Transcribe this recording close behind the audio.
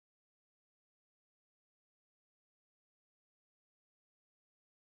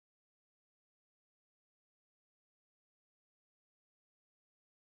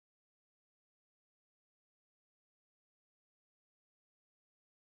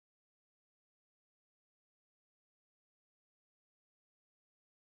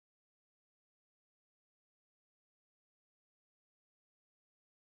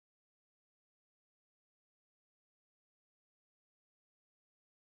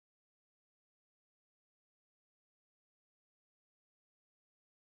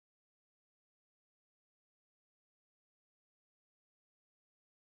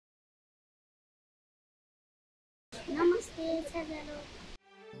नमस्ते सजलो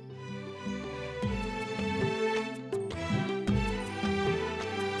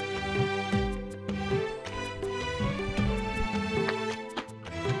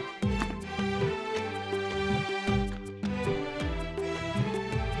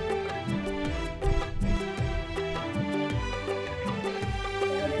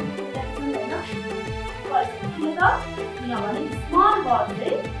small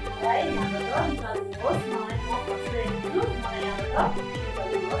birthday, right?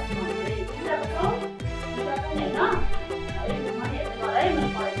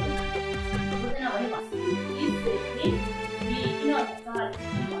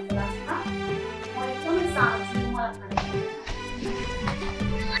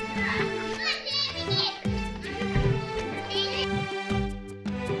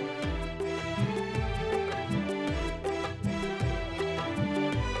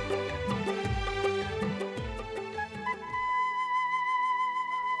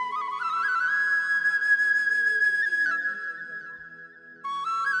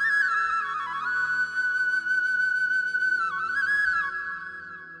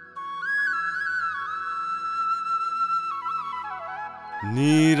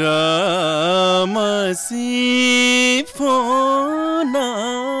 निरामसी phone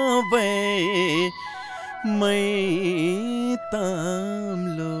भए मै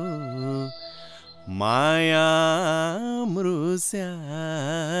ताम्लो माया मृस्या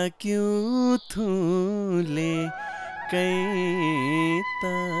क्यों थुले कै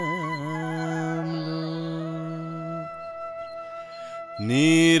ताम्लो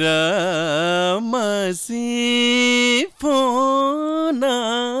निरामसी फोन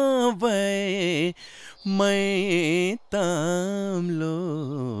भए मै ताम्लो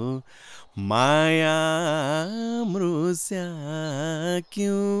माया मृस्या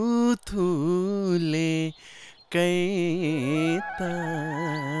क्यों थुले कै ताम्लो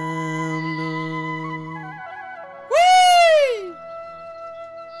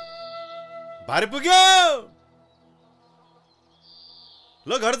भारी पुग्यो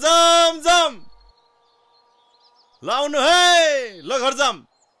ल घर जाम जाम लाउनु है ल घर जाम।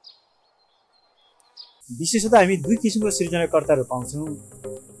 विशेषतः हामी दुई किसिमको सृजनाकर्ताहरू पाउँछौँ।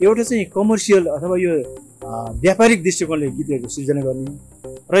 एउटा चाहिँ कमर्सियल अथवा यो व्यापारिक दृष्टिकोणले गीतहरू सृजना गर्ने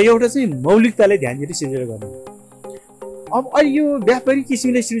र एउटा चाहिँ मौलिकतालाई ध्यान दिएर सृजना गर्ने। अब अहिले यो व्यापारिक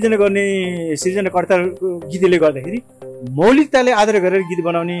किसिमले सृजना गर्ने सृजनाकर्ताहरूको गीतले गर्दाखेरि मौलिकताले आधार गरेर गीत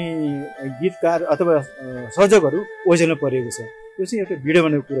बनाउने गीतकार अथवा सर्जकहरू ओझेलमा परेको छ। त्यो चाहिँ एउटा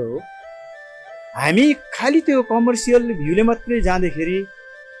विडम्बनाको कुरो हो। हामी खालि त्यो कमर्सियल भ्यूले मात्रै जाँदाखेरि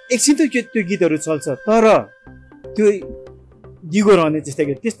एकछिन त त्यो गीतहरू चल्छ, तर त्यो दिगो रहने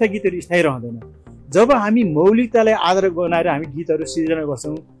त्यस्ता गीतहरू स्थायी रहँदैन। जब हामी मौलिकतालाई आधार बनाएर हामी गीतहरू सृजना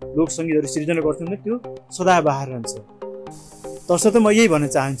गर्छौँ, लोक सङ्गीतहरू सृजना गर्छौँ भने त्यो सदाबहार रहन्छ। तसर्थ म यही भन्न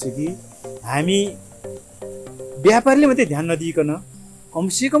चाहन्छु कि हामी व्यापारले मात्रै ध्यान नदिइकन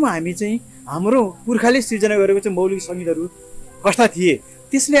कमसेकम हामी चाहिँ हाम्रो पुर्खाले सृजना गरेको चाहिँ मौलिक सङ्गीतहरू कस्ता थिए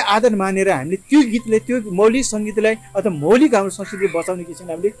त्यसले आदर मानेर हामीले त्यो गीतले त्यो मौलिक सङ्गीतलाई अथवा मौलिक हाम्रो संस्कृति बचाउने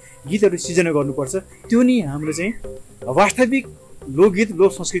किसिमले हामीले गीतहरू सृजना गर्नुपर्छ। त्यो नै हाम्रो चाहिँ वास्तविक लोकगीत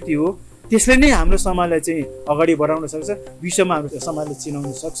लोक संस्कृति हो। त्यसले नै हाम्रो समाजलाई चाहिँ अगाडि बढाउन सक्छ, विश्वमा हाम्रो समाजलाई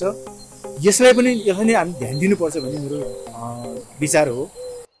चिनाउन सक्छ। यसलाई नै हामी ध्यान दिनुपर्छ भन्ने मेरो विचार हो।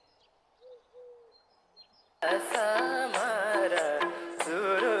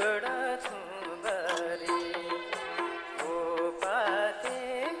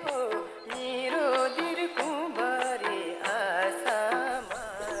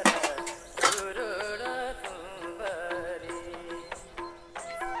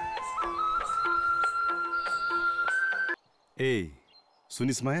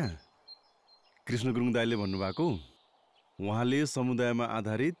 सुनिस् माया, कृष्ण गुरुङ दाइले भन्नुभएको उहाँले समुदायमा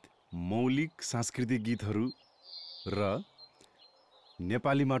आधारित मौलिक सांस्कृतिक गीतहरू र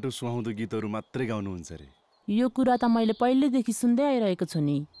नेपाली माटो सुहाउँदो गीतहरू मात्रै गाउनुहुन्छ अरे। यो कुरा त मैले पहिलेदेखि सुन्दै आइरहेको छु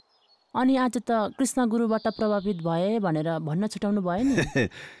नि। अनि आज त कृष्ण गुरुबाट प्रभावित भए भनेर भन्न छुटाउनु भयो नि।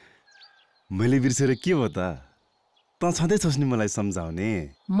 मैले बिर्सेर के हो त? त छँदै छस् नि मलाई सम्झाउने।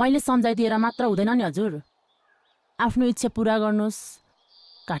 मैले सम्झाइदिएर मात्र हुँदैन नि हजुर। आफ्नो इच्छा पुरा गर्नुहोस्,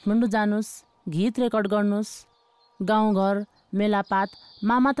 काठमाडौँ जानुहोस्, गीत रेकर्ड गर्नुहोस्, गाउँघर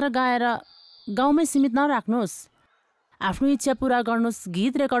मेलापातमा मात्र गाएर गाउँमै सीमित नराख्नुहोस्। आफ्नो इच्छा पुरा गर्नुहोस्,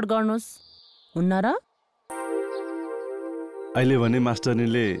 गीत रेकर्ड गर्नुहोस्, हुन्न र? अहिले भने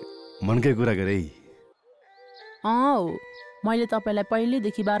मास्टरनीले मनकै कुरा गरे। मैले तपाईँलाई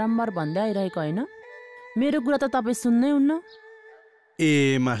पहिलेदेखि बारम्बार भन्दै आइरहेको होइन? मेरो कुरा त तपाईँ सुन्नै हुन्न।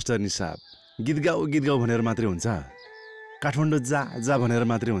 ए मास्टरनी साहब, गीत गाऊ भनेर मात्रै हुन्छ? काठमाडौँ जा भनेर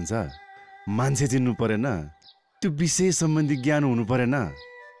मात्रै हुन्छ? मान्छे चिन्नु परेन? त्यो विषय सम्बन्धी ज्ञान हुनु परेन।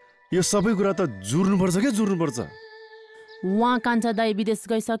 यो सबै कुरा त जुर्नुपर्छ के जुर्नुपर्छ। उहाँ कान्छा दाई विदेश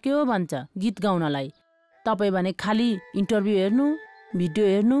गइसक्यो भन्छ गीत गाउनलाई। तपाईँ भने खालि इन्टरभ्यू हेर्नु, भिडियो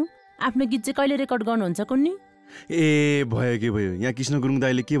हेर्नु, आफ्नो गीत चाहिँ कहिले रेकर्ड गर्नुहुन्छ कुन्नी? ए भयो के भयो, यहाँ कृष्ण गुरुङ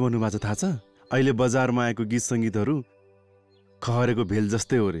दाईले के भन्नुभएको छ थाहा छ? अहिले बजारमा आएको गीत सङ्गीतहरू खहरेको भेल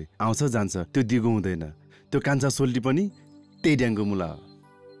जस्तै हो रे, आउँछ जान्छ, त्यो दिगो हुँदैन। त्यो कान्छा सोल्टी पनि त्यही ड्याङको मुला हो।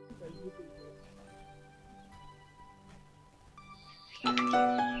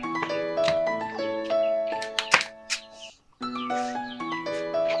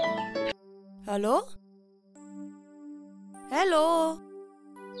 हेलो हेलो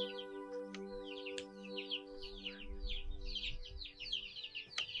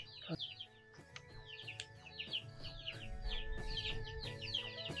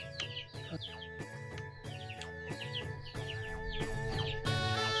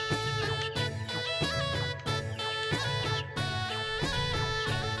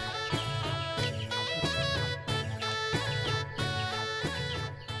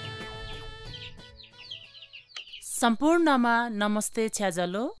सम्पूर्णमा नमस्ते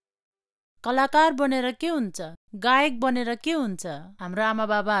छ्याजलो। कलाकार बनेर के हुन्छ, गायक बनेर के हुन्छ, हाम्रो आमा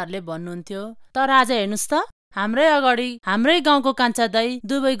बाबाहरूले भन्नुहुन्थ्यो। तर आज हेर्नुहोस् त, हाम्रै अगाडि हाम्रै गाउँको कान्छा दाई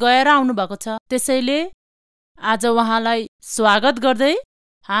दुबई गएर आउनु भएको छ। त्यसैले आज उहाँलाई स्वागत गर्दै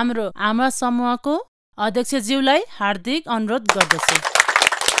हाम्रो आमा समूहको अध्यक्षज्यूलाई हार्दिक अनुरोध गर्दछु।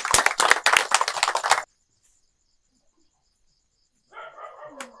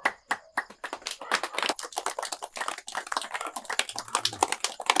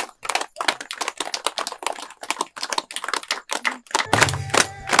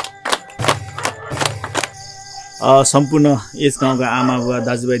 सम्पूर्ण यस गाउँका आमा बुवा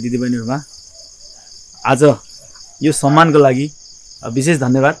दाजुभाइ दिदीबहिनीहरूमा आज यो सम्मानको लागि विशेष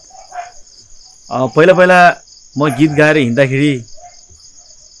धन्यवाद। पहिला पहिला म गीत गाएर हिँड्दाखेरि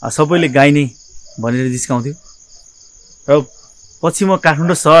सबैले गाइने भनेर जिस्काउँथ्यो र पछि म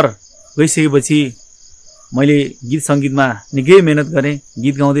काठमाडौँ सहर गइसकेपछि मैले गीत सङ्गीतमा निकै मेहनत गरेँ,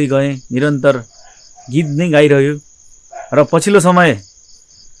 गीत गाउँदै गएँ, निरन्तर गीत नै गाइरह्यो र पछिल्लो समय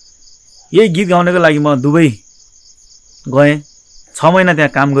यही गीत गाउनको लागि म दुबई गएँ। 6 महिना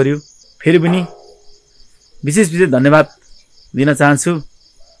त्यहाँ काम गर्यो। फेरि पनि विशेष धन्यवाद दिन चाहन्छु।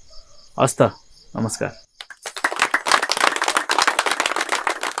 हस् त, नमस्कार।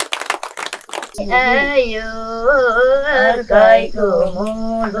 आयो अर्कैको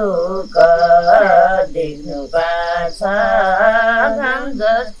मुलुक देख्नु पाछ घाम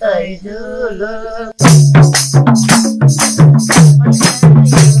जस्तै जुलुक।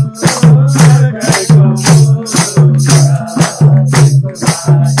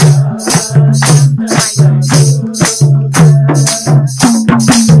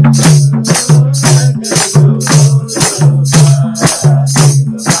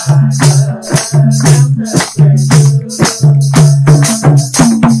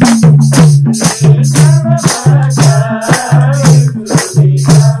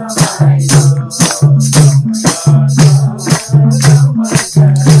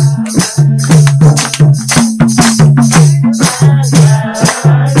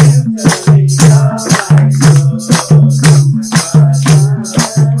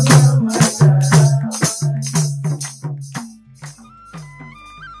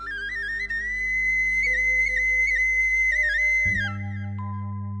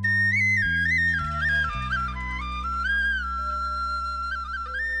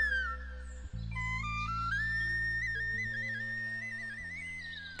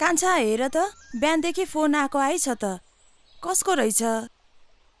 कान्छा हेर त, बिहानदेखि फोन आएको आइछ त, कसको रहेछ?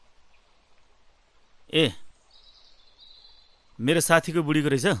 ए मेरो साथीको बुढीको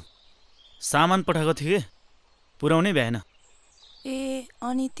रहेछ। सामान पठाएको थियो कि पुर्याउनै भएन। ए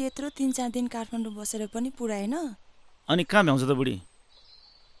अनि त्यत्रो 3-4 दिन काठमाडौँ बसेर पनि पुर्याएन? अनि कहाँ भ्याउँछ त बुढी?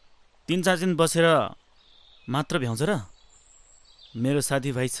 3-4 दिन बसेर मात्र भ्याउँछ र? मेरो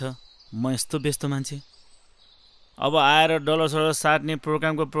साथीभाइ छ, म यस्तो व्यस्त मान्छे। अब आएर डलर सलर साट्ने,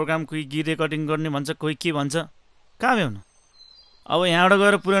 प्रोग्राम कोही गीत रेकर्डिङ गर्ने भन्छ, कोही के भन्छ, कहाँ भ्याउनु? अब यहाँबाट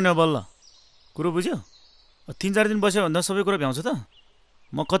गएर पुर्याउने बल्ल। कुरो बुझ्यो? 3-4 दिन बस्यो भन्दा सबै कुरा भ्याउँछ त।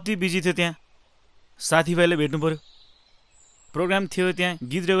 म कति बिजी थियो त्यहाँ, साथीभाइले भेट्नु पऱ्यो, प्रोग्राम थियो त्यहाँ,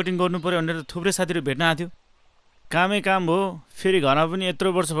 गीत रेकर्डिङ गर्नु पऱ्यो भनेर थुप्रै साथीहरू भेट्न आएको थियो। कामै काम हो, फेरि घरमा पनि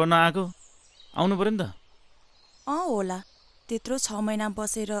यत्रो वर्ष भर्न आएको, आउनु पऱ्यो नि त। होला, त्यत्रो 6 महिना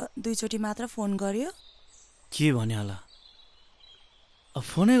बसेर 2 चोटि मात्र फोन गर्यो। के भने होला? अब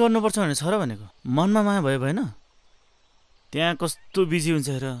फोनै गर्नुपर्छ भने छ र भनेको, मनमा माया भयो भएन? त्यहाँ कस्तो बिजी हुन्छ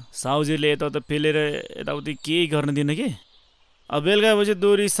हेर, साउजीले यताउता पेलेर यताउति केही गर्न दिन्न कि। अब बेलुका भएपछि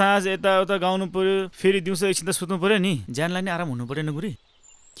दोहोरी साँझ यताउता गाउनु पर्यो, फेरि दिउँसो एकछिन त सुत्नु पर्यो नि। ज्यानलाई नि आराम हुनु पर्यो नि बुढी।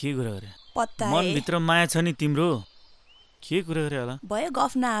 के कुरा गरे? पत्ता मनभित्र माया छ नि तिम्रो। के कुरा गरे होला? भयो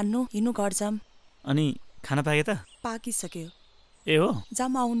गफ नहान्नु, हिँड्नु घर जाम। अनि खाना पाके त? पाकिसक्यो। ए हो?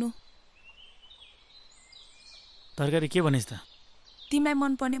 जाम आउनु। तरकारी के बनेस् त? तिमीलाई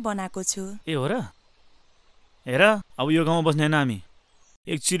मनपर्ने बनाएको छु। ए हो र? हेर अब यो गाउँमा बस्ने होइन हामी।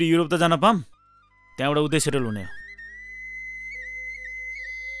 एकचोटि युरोप त जान पाऊँ, त्यहाँबाट उतै सेटल हुने हो।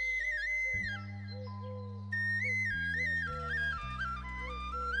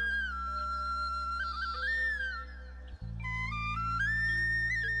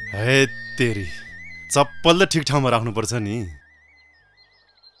 हे तेरी, चप्पल त ठिक ठाउँमा राख्नुपर्छ नि।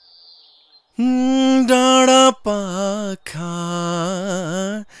 डाँडा पाखा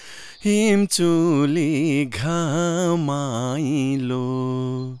हिमचुली घामाइलो,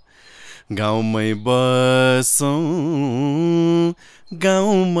 गाउँमै बसौँ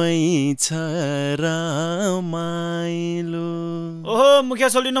गाउँमै छ रमाइलो। ओहो मुखिया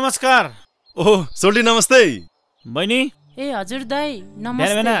सोल्टी नमस्कार। ओहो सोल्टी नमस्ते। बहिनी ए हजुर दाइ बिहान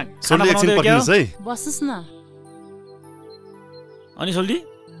नमस्ते। सोल्टी एकछिन पर्खिनुहोस् है। बस्नुहोस् न। अनि सोल्टी?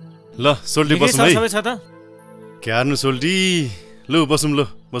 ल सोल्टी बसौँ है। सबै छ त? क्यार्नु सोल्टी, लु बसौँ, ल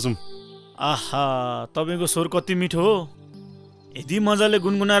बसौँ। आहा तपाईँको स्वर कति मिठो हो। यदि मजाले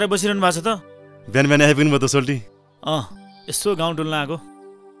गुनगुनाएर बसिरहनु भएको छ त। बिहान बिहान आइपुग्नु भयो त सोल्टी? यसो गाउँ डुल्न आएको।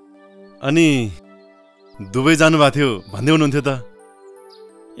 अनि दुबई जानुभएको थियो भन्दै हुनुहुन्थ्यो त।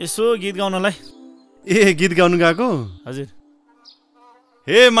 यसो गीत गाउनलाई। ए गीत गाउनु गएको? हजुर।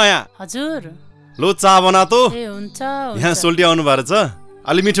 हे माया, हजुर। लो चा बना त। ए हुन्छ। यहाँ सोल्टी आउनु भएको रहेछ,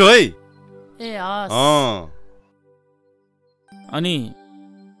 अलि मिठो है। ए हस्। अनि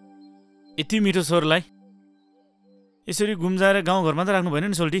यति मिठो स्वरलाई यसरी गुम्जाएर गाउँघरमा त राख्नु भएन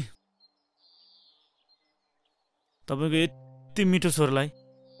नि सोल्टी। तपाईँको यति मिठो स्वरलाई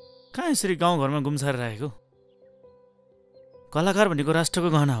कहाँ यसरी गाउँघरमा गुम्साएर राखेको? कलाकार भनेको राष्ट्रको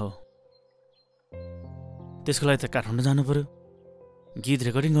गहना हो। त्यसको लागि त काठमाडौँ जानु पर्यो, गीत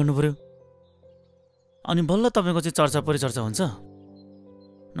रेकर्डिङ गर्नु पर्यो, अनि बल्ल तपाईँको चाहिँ चर्चा परिचर्चा हुन्छ।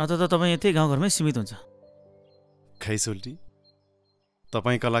 नत्र त तपाईँ यतै गाउँघरमै सीमित हुन्छ। खै सोल्टी,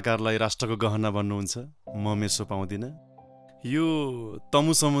 तपाईँ कलाकारलाई राष्ट्रको गहना भन्नुहुन्छ, म मेसो पाउँदिनँ। यो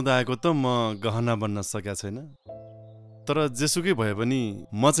तमु समुदायको त म गहना बन्न सकेका छैन। तर जेसुकै भए पनि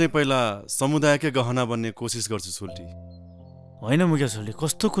म चाहिँ पहिला समुदायकै गहना बन्ने कोसिस गर्छु सोल्टी। होइन मुखिया सोल्टी,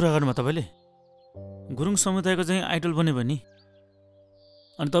 कस्तो कुरा गर्नुभयो तपाईँले? गुरुङ समुदायको चाहिँ आइडल बन्यो भने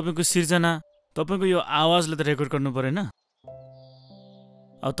अनि तपाईँको सिर्जना, तपाईँको यो आवाजले त रेकर्ड गर्नु परेन?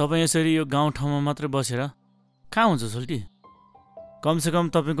 अब तपाईँ यसरी यो गाउँठाउँमा मात्रै बसेर कहाँ हुन्छ सोल्टी?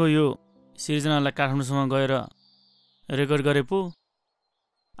 कमसेकम तपाईँको यो सिर्जनालाई काठमाडौँसम्म गएर रेकर्ड गरे पो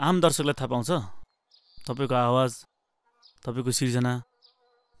आम दर्शकलाई थाहा पाउँछ तपाईँको आवाज, तपाईँको सिर्जना।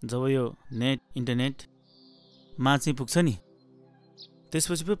 जब यो नेट इन्टरनेटमा चाहिँ पुग्छ नि,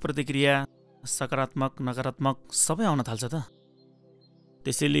 त्यसपछि पो प्रतिक्रिया सकारात्मक नकारात्मक सबै आउन थाल्छ त।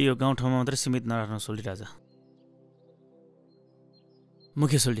 त्यसैले यो गाउँठाउँमा मात्रै सीमित नराख्नु सोल्टी राजा।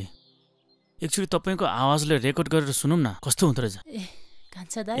 मुख्य सोल्टी, एकचोटि तपाईँको आवाजले रेकर्ड गरेर सुनौँ न, कस्तो हुँदो रहेछ? ए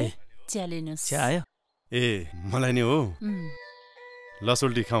कान्छा दाइ चिया लिनुहोस्। चिया आयो? ए मलाई नि हो। ल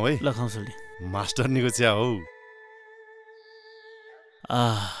सोल्टी खाऊ है। ल खाउँ सोल्टी। मास्टरनीको चिया हो।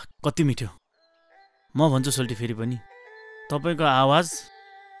 कति मिठो। म भन्छु सोल्टी फेरि पनि तपाईँको आवाज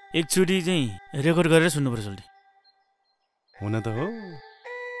एकचोटि चाहिँ रेकर्ड गरेर सुन्नु पर्यो सोल्टी। हुन त हो।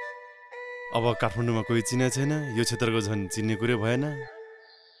 अब काठमाडौँमा कोही चिने छैन, यो क्षेत्रको झन् चिन्ने कुरै भएन,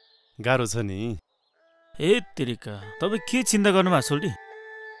 गाह्रो छ नि। ए तेरिका, तपाईँ के चिन्ता गर्नुभएको सोल्टी?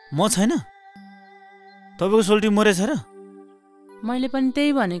 म छैन? तपाईँको सोल्टी मरेछ र? मैले पनि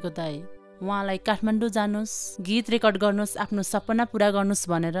त्यही भनेको दाइ, उहाँलाई काठमाडौँ जानुहोस्, गीत रेकर्ड गर्नुहोस्, आफ्नो सपना पुरा गर्नुहोस्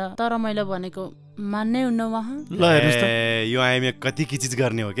भनेर। तर मैले भनेको मान्नै हुन्न उहाँ। ल हेर्नुहोस् त, यो आइमे कति की चिज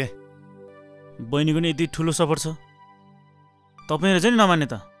गर्ने हो के? बहिनीको नि यति ठुलो सपोर्ट छ, तपाईँले चाहिँ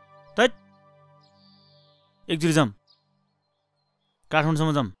नमान्ने त। तैट एकचोटि जाऊँ,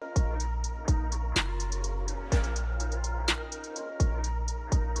 काठमाडौँसम्म जाऊँ।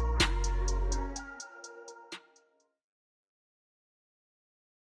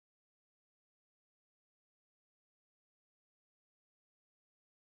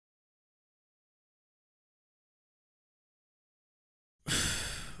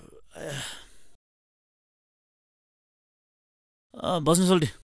 बस्नु सोल्टी,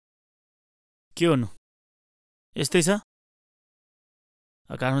 के गर्नु? यस्तै छ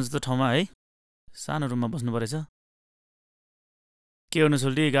काठमाडौँ जस्तो ठाउँमा है, सानो रुममा बस्नु परेछ। के गर्नु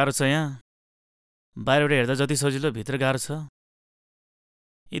सोल्टी, गाह्रो छ यहाँ। बाहिरबाट हेर्दा जति सजिलो, भित्र गाह्रो छ।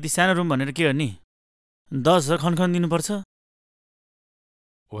 यदि सानो रुम भनेर के गर्ने? 10,000 खनखन दिनुपर्छ।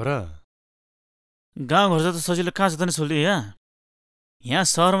 हो र? गाउँघर त सजिलो कहाँ छ त नि सोल्टी यहाँ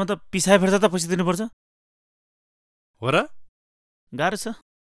सहरमा त पिसाइ फेर्दा त पैसा दिनुपर्छ। हो र? गाह्रो छ।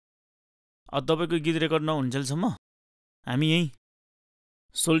 अब तपाईँको गीत रेकर्ड नहुन्जेलसम्म हामी यहीँ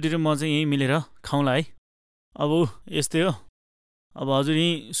सोल्टी र म चाहिँ यहीँ मिलेर खाउँला है। अब यस्तै हो। अब हजुर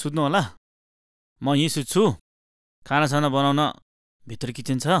यहीँ सुत्नु होला, म यहीँ सुत्छु। खानासाना बनाउन भित्र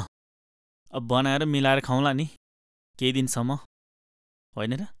किचन छ, अब बनाएर मिलाएर खाउँला नि केही दिनसम्म,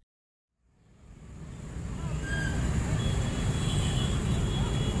 होइन र?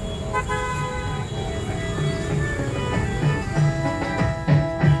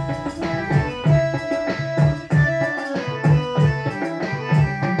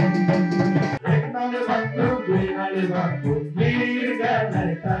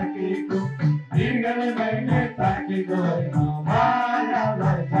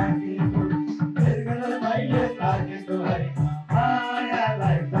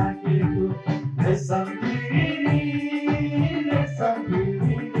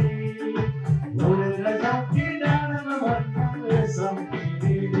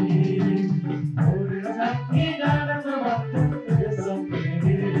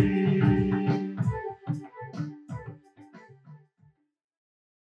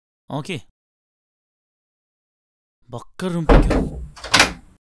 ओके भक्कर रुम पुग्यो।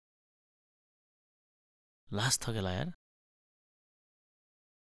 लास्ट थकेला यार।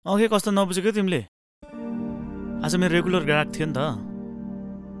 ओके कस्तो नबुझेको तिमीले? आज मेरो रेगुलर ग्राहक थियो नि त।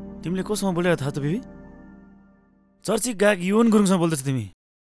 तिमीले कोसँग बोलेको थाहा त बेबी? चर्चिक गाहक युवन गुरुङसँग बोल्दैछ तिमी।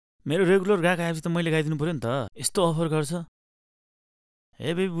 मेरो रेगुलर गाहक आएपछि त मैले गाइदिनु पर्यो नि त। यस्तो अफर गर्छ।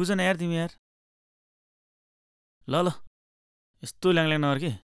 हे बेबी बुझ न यार तिमी यार। ल ल यस्तो ल्याङ नगर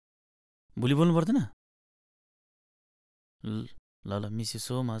के, भोलि बोल्नु पर्दैन? ल ल मिस यु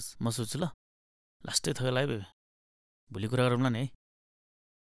सो मच। म सोच्छु ल लास्टै थयो है बेबी, भोलि कुरा गरौँला नि है।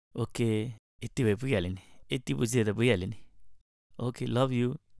 ओके यति भए पुगिहाल्यो नि, यति बुझिए त भइहाल्यो नि। Okay love you.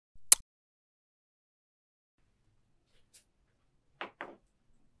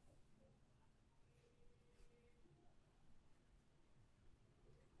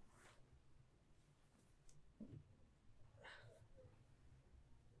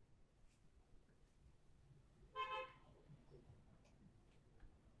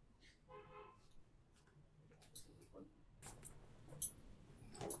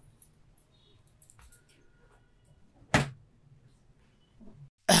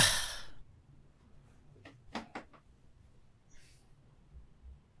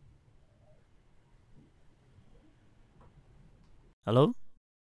 हेलो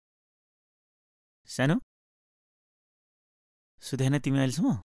सानो, सुतेन तिमी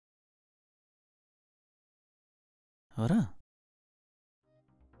अहिलेसम्म? हो र?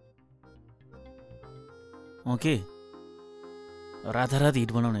 ओके रातारात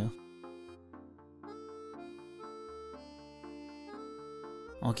हिट बनाउने हो।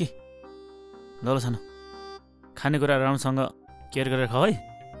 ओके ल ल सानो, खानेकुरा राम्रोसँग केयर गरेर खाऊ है।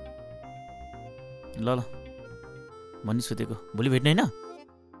 ल ल भनी सुतेको, भोलि भेट्ने होइन?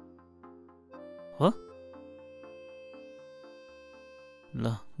 हो ल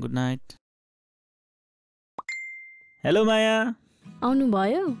गुड नाइट। हेलो माया, आउनु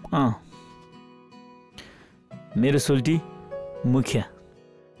भयो? मेरो सोल्टी मुखिया।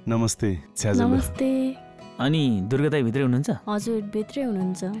 नमस्ते छ्याजल। नमस्ते। अनि दुर्गा दाइ भित्रै हुनुहुन्छ? हजुर भित्रै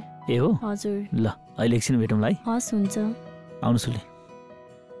हुनुहुन्छ। ए हो? हजुर। ल अहिले एकछिन भेटौँला है। हस् हुन्छ। आउनु सोल्टी।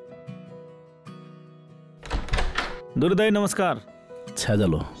 दुर्गा दाइ नमस्कार।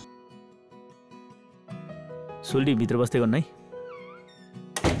 छ्याजल हो। सोल्टी भित्र बस्दै गर्नु है।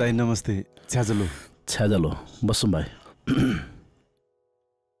 दाइ नमस्ते। छ्याजल हो। छ्याजल हो, बस्नु भाइ।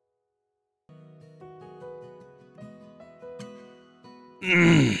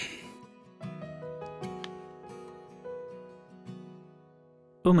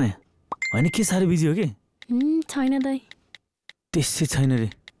 ओ माया होइन के साह्रै बिजी हो कि? छैन दाइ। त्यसै छैन रे।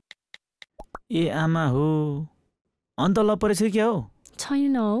 ए आमा हो, अन्त ल परेछ क्या हो?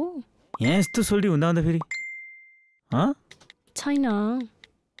 छैन हौ। यहाँ यस्तो सोल्टी हुँदा हुँदा फेरि छैन।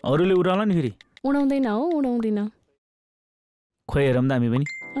 अरूले उडाउला नि फेरि। उडाउँदैन हौ, उडाउँदिन। खोइ हेरौँ त हामी पनि।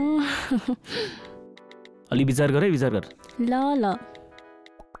 अलि विचार गर है, विचार गर। ल ल।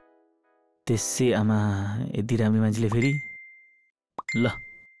 त्यसै आमा यति राम्रो मान्छेले फेरि। ल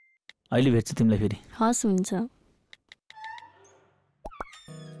अहिले भेट्छु तिमीलाई फेरि। हस् हुन्छ।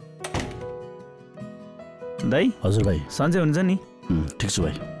 दाइ। हजुर भाइ। सन्चै हुन्छ नि? ठिक छु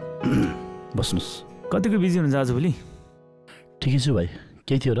भाइ, बस्नुहोस्। कतिको बिजी हुनुहुन्छ आजभोलि? ठिकै छु भाइ।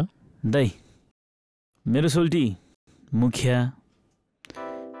 केही थियो र? दाइ मेरो सोल्टी मुखिया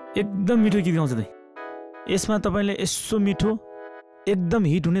एकदम मिठो गीत गाउँछ दाइ। यसमा तपाईँले यसो मिठो एकदम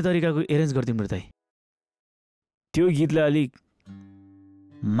हिट हुने तरिकाको एरेन्ज गरिदिनु पर्यो दाइ। त्यो गीतलाई अलिक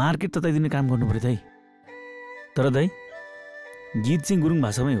मार्केट तताइदिने काम गर्नु पर्यो दाइ। तर दाइ गीत चाहिँ गुरुङ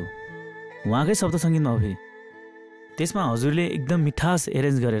भाषामै हो, उहाँकै शब्द सङ्गीतमा हो। फेरि त्यसमा हजुरले एकदम मिठास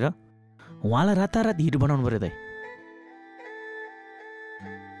एरेन्ज गरेर उहाँलाई रातारात हिट बनाउनु पर्यो दाइ।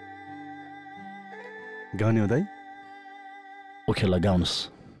 गाउने हो दाइ? ओके ल गाउनुहोस्।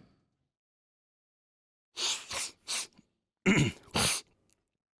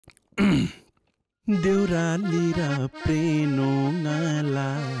 देउराली र प्रेनोङलाई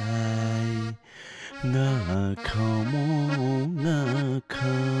ngakamo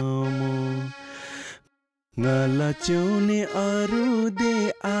ngalacione arude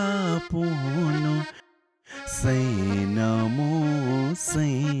apono sainamo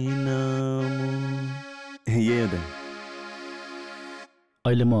ये दाइ।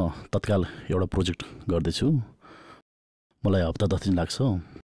 अहिले म तत्काल एउटा प्रोजेक्ट गर्दैछु, मलाई हप्ता 10 दिन लाग्छ।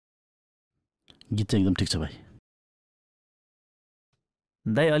 गीत चाहिँ एकदम ठिक छ भाइ।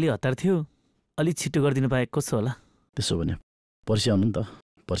 दाइ अलि हतार थियो, अलि छिटो गरिदिनु पाए कस्तो होला? त्यसो भने पर्सि आउनु नि त,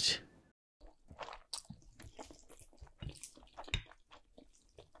 पर्सि।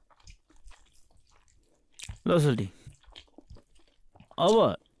 ल सोल्टी, अब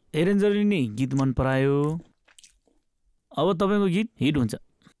एरेन्जरले नि गीत मन परायो, अब तपाईँको गीत हिट हुन्छ।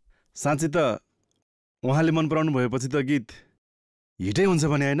 साँच्चै त उहाँले मन पराउनु भएपछि त गीत हिटै हुन्छ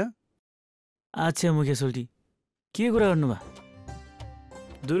भने होइन? अच्छा मुखिया सोल्टी, के कुरा गर्नुभयो?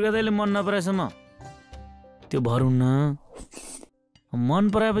 दुर्गा दाइले मन नपराएसम्म त्यो भरुन्न, मन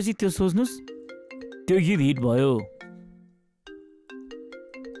पराएपछि त्यो सोच्नुहोस् त्यो गीत हिट भयो।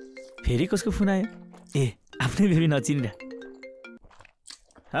 फेरि कसको फोन आयो? ए आफ्नै बेबी नचिनिरह।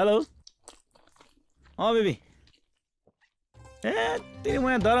 Hello, baby. ए त्यही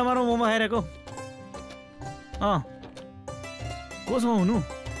म यहाँ दरामारो मोमो खाइरहेको। कोसँग हुनु?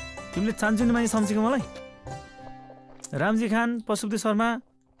 तिमीले चान्चुनी मान्छे सम्झेको मलाई? रामजी खान, पशुपति शर्मा,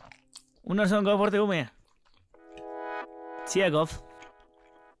 उनीहरूसँग गफ गर्थेँ हो म यहाँ। चिया गफ।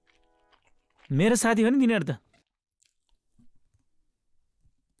 मेरो साथी हो नि तिनीहरू त।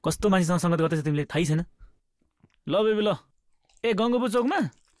 कस्तो मान्छेसँग सङ्गत गर्दैछ तिमीले थाहै छैन? ल बेबी ल, ए गङ्गोपुर चौकमा?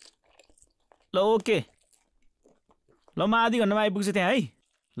 ल ओके, ल म आधी घन्टामा आइपुग्छु त्यहाँ है।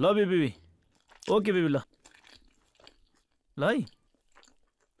 ल बेबी, ओके बेबी, ल ल है।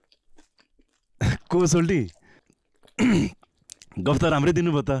 को सोल्टी, गफ त राम्रै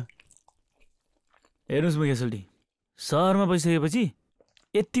दिनुभयो त। हेर्नुहोस् मुखिया सोल्टी, सहरमा बसिसकेपछि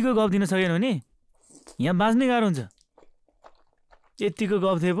यत्तिको गफ दिन सकेन भने यहाँ बाँच्नै गाह्रो हुन्छ। यत्तिको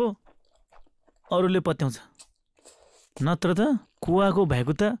गफ दिए पो अरूले पत्याउँछ, नत्र त कुवाको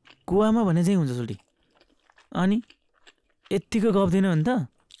भएको त कुवामा भने चाहिँ हुन्छ सोल्टी। अनि यत्तिको गफ दिएन भने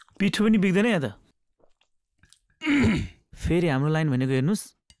त पिठो पनि बिग्दैन यहाँ त। फेरि हाम्रो लाइन भनेको हेर्नुहोस्,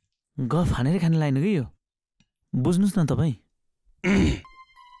 गफ हानेर खाने लाइन हो कि यो, बुझ्नुहोस् न तपाईँ।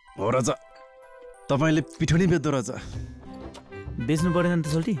 हो रहेछ, तपाईँले पिठो नै बेच्दो रहेछ। बेच्नु परेन नि त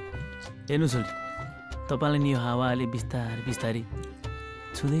सोल्टी। हेर्नु सोल्टी, तपाईँलाई नि यो हावाले बिस्तारै बिस्तारै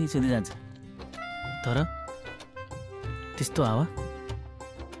छुँदै छुँदै जान्छ। तर त्यस्तो हावा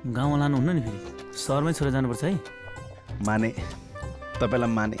गाउँमा लानुहुन्न नि, फेरि सहरमै छोडेर जानुपर्छ है। माने,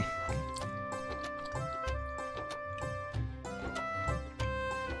 तपाईँलाई माने।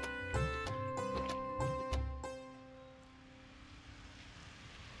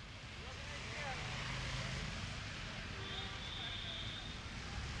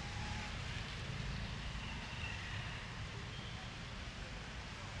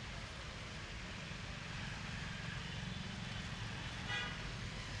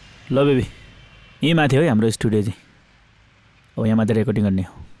 ल बेबी, यहीँ माथि हो हाम्रो स्टुडियो चाहिँ। अब यहाँ माथि रेकर्डिङ गर्ने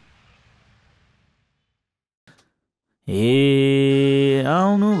हो। ए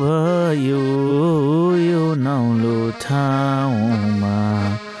आउनु भयो यो नौलो ठाउँमा,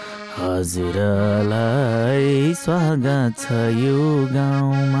 हजुरलाई स्वागत छ यो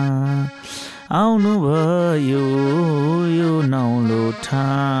गाउँमा। आउनु भयो यो नौलो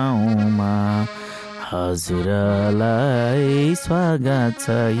ठाउँमा, हजुरलाई स्वागत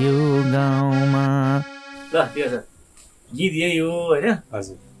छ यो गाउँमा। ल ठिक छ, गीत यही हो होइन?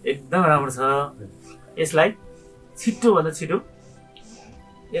 हजुर, एकदम राम्रो छ। यसलाई छिटोभन्दा छिटो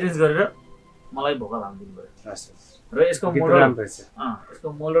एरेन्ज गरेर मलाई भोकल हालिदिनु पऱ्यो। र यसको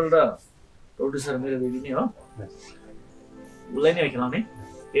मोडल र प्रोड्युसर मेरो बेबी नै हो, उसलाई नै खेलाउने।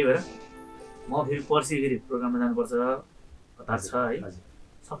 त्यही भएर म फेरि पर्सि फेरि प्रोग्राममा जानुपर्छ, हतार छ है।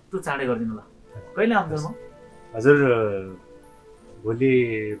 सक्दो चाँडै गरिदिनु ल। कहिले आउँछु म? हजुर भोलि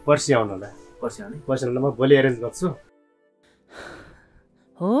पर्सि आउनु होला। पर्सि आउने? पर्सि आउनु, म भोलि एरेन्ज गर्छु।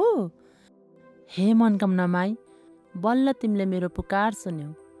 हो, हे मनकामना माई, बल्ल तिमीले मेरो पुकार सुन्यौ।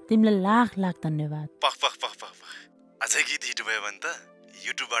 तिमीलाई लाख लाख धन्यवाद। पख पख पख पख पख अझै गीत हिट भयो भने त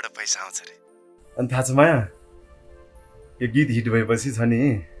युट्युबबाट पैसा आउँछ रे। अनि थाहा छ माया, यो गीत हिट भएपछि छ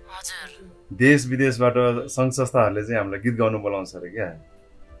नि हजुर देश विदेशबाट सङ्घ संस्थाहरूले चाहिँ हामीलाई गीत गाउनु बोलाउँछ अरे क्या।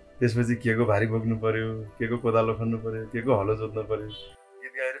 त्यसपछि के को भारी बोक्नु पर्यो, के को कोदालो खन्नु पर्यो, के को हलो जोत्नु पर्यो,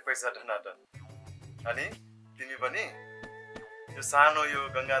 गीत गाएर पैसा टनाटन। अनि तिमी पनि यो सानो यो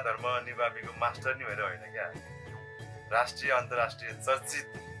गङ्गाधर्म निभाबीको मास्टर नि भएर होइन क्या, राष्ट्रिय अन्तर्राष्ट्रिय चर्चित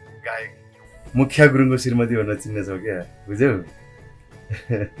गायक मुखिया गुरुङको श्रीमती भनेर चिन्नेछौ क्या, बुझ्यौ?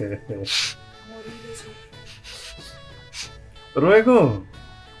 रोएको?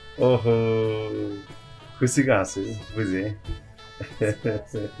 ओहो खुसीको हाँसु, बुझेँ।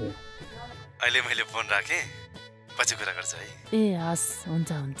 अहिले मैले फोन राखेँ, पछि कुरा गर्छ है। ए हस्,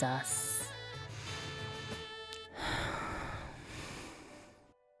 हुन्छ हुन्छ हस्।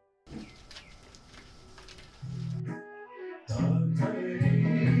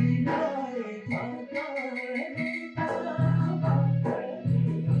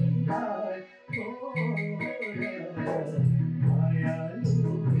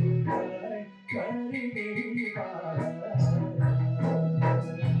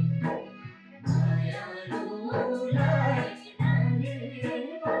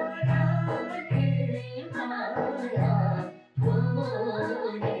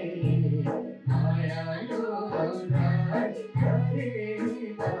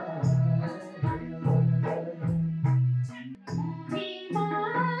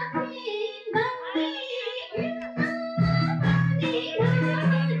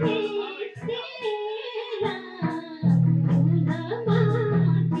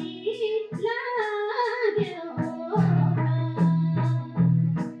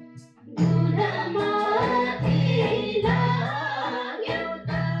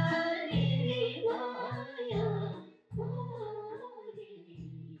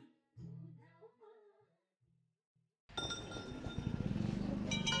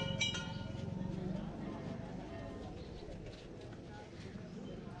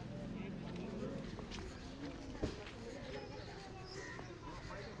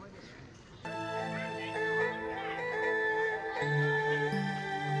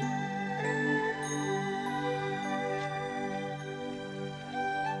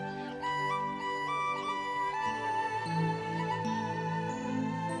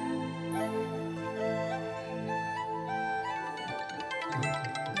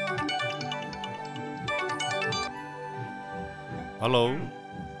 हेलो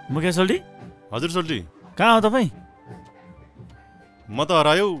मुखिया सोल्टी। हजुर सोल्टी, कहाँ हो तपाईँ? म त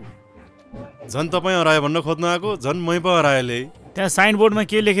हरायो, झन् तपाईँ हरायो भन्न खोज्नु आएको, झन् मै पो हराएले। त्यहाँ साइनबोर्डमा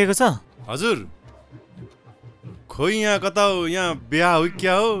के लेखेको छ? हजुर खोइ यहाँ कता हो, यहाँ बिहा हो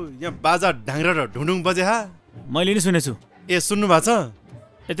क्या हो, यहाँ बाजा ढाङ्ग्रा र ढुङढुङ बजे हा? मैले नि सुनेछु। ए सुन्नु भएको छ?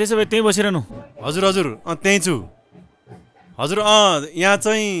 ए त्यसो भए त्यहीँ बसिरहनु। हजुर हजुर त्यहीँ छु हजुर। यहाँ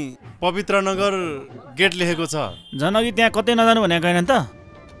चाहिँ पवित्र नगर गेट लेखेको छ। झन् अघि त्यहाँ कतै नजानु भनेको होइन त?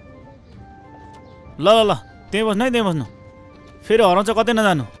 ल ल ल त्यहीँ बस्नु है, त्यहीँ बस्नु, फेरि हराउँछ कतै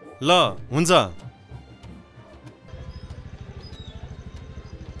नजानु। ल हुन्छ।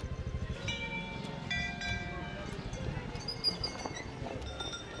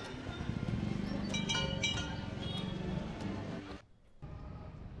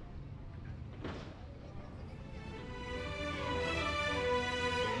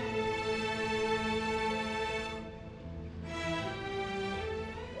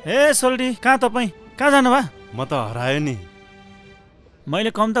 ए सोल्टी, कहाँ तपाईँ? कहाँ जानुभयो? म त हरायो नि।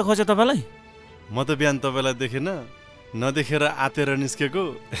 मैले कम त खोजेँ तपाईँलाई। म त बिहान तपाईँलाई देखेन, नदेखेर आतेर निस्केको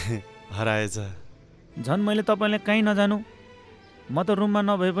हराएछ। झन् मैले तपाईँलाई कहीँ नजानु, म त रुममा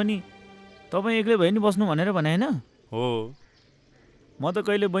नभए पनि तपाईँ एक्लै भए नि बस्नु भनेर भने होइन? हो, म त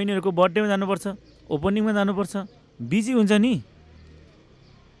कहिले बहिनीहरूको बर्थडेमा जानुपर्छ, ओपनिङमा जानुपर्छ, बिजी हुन्छ नि।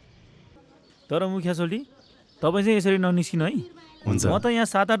 तर मुखिया सोल्टी तपाईँ चाहिँ यसरी ननिस्किनु है। हुन्छ। म त यहाँ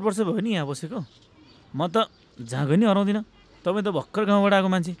 7-8 वर्ष भयो नि यहाँ बसेको, म त झाँगो नि हराउँदिनँ। तपाईँ त भर्खर गाउँबाट आएको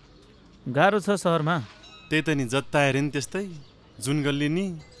मान्छे, गाह्रो छ सहरमा। त्यही त नि, जता हेऱ्यो नि त्यस्तै, जुन गल्ली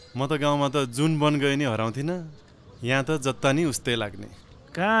नि। म त गाउँमा त जुन बन गए नि हराउँथिनँ, यहाँ त जता नि उस्तै लाग्ने।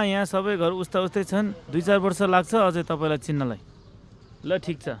 कहाँ, यहाँ सबै घर उस्ता उस्तै छन्। 2-4 वर्ष लाग्छ अझै तपाईँलाई चिन्नलाई। ल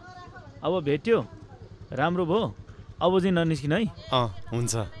ठिक छ, अब भेट्यो, राम्रो भयो। अब चाहिँ ननिस्किनु है।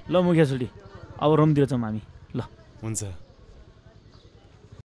 हुन्छ। ल मुखिया सोल्टी, अब रुमतिर जाउँ हामी। ल हुन्छ।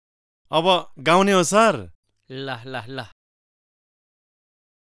 अब गाउने हो सर? ल ल ल।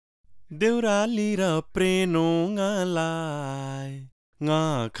 देउराली र प्रेनोङलाई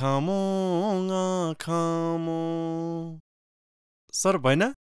खामो सर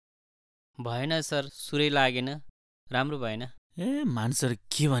भएन? भएन सर, सुरै लागेन। राम्रो भएन। ए मान्छेहरू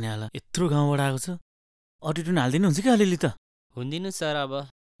के भने होला, यत्रो गाउँबाट आएको छ, अटिट्युड हालिदिनु हुन्छ कि अलिअलि त? हुँदिनु सर।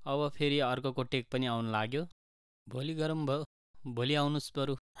 अब फेरि अर्को टेक पनि आउनु लाग्यो। भोलि गरौँ भयो, भोलि आउनुहोस्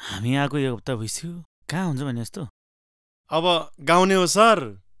बरु। हामी आएको 1 हप्ता भइसक्यो, कहाँ हुन्छ भने जस्तो? अब गाउने हो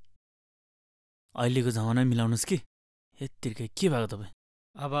सर। अहिलेको जमाना मिलाउनुहोस् कि। यत्तिकै के भएको तपाईँ?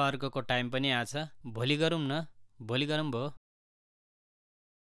 अब अर्को टाइम पनि आछ, भोलि गरौँ न। भोलि गरौँ भयो।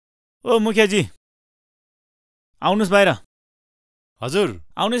 ओ मुखियाजी, आउनुहोस् बाहिर। हजुर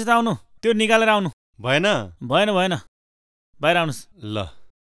आउनुहोस् त, आउनु। त्यो निकालेर आउनु। भएन? भएन बाहिर आउनुहोस्। ल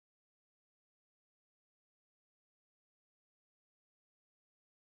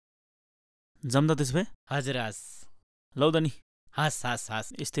जम्दा त्यसो भए? हजुर हस्। लौ त नि। हस्।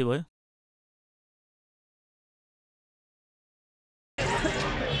 यस्तै भयो।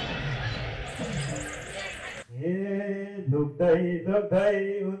 दुख्दै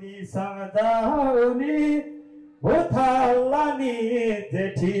उनीसँग जाउने भुथाला नि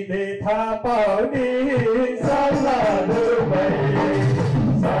जेठीले थाहा पाउने सल्लाह दुबैले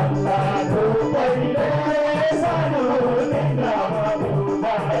सानो निन्द्रामा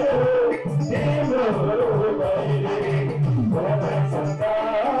बुझायो तिम्रो रुबैले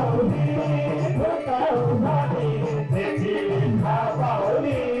सताउने भुथाला नि जेठीले थाहा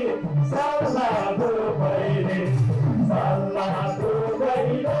पाउने सल्लाह दुबैले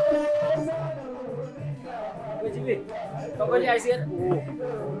तपाईँले आइसकेर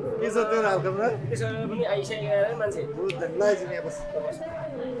के छ त्यो हालखबरमा? त्यसो पनि आइसकेर मान्छे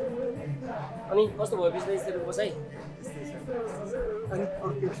अनि कस्तो भयो बिजनेसतिर बसाइ? अनि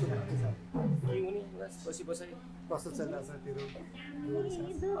अरू के छ? के हुने बसी बसाइ कस्तो चलिरहेछ तेरो?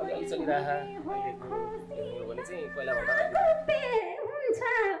 अलि चलिरह हेर्नु भने चाहिँ पहिलाभन्दा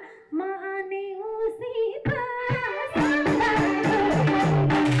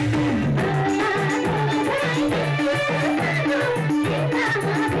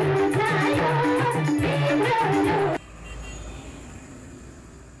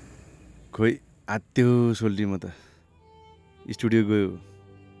खोइ आत्यो सोल्टी म त। स्टुडियो गयो,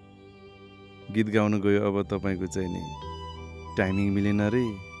 गीत गाउन गयो। अब तपाईँको चाहिँ नि टाइमिङ मिलेन रे,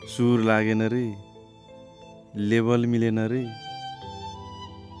 सुर लागेन रे, लेभल मिलेन रे।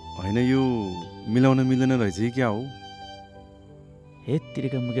 होइन यो मिलाउन मिल्दैन रहेछ कि क्या हो? हे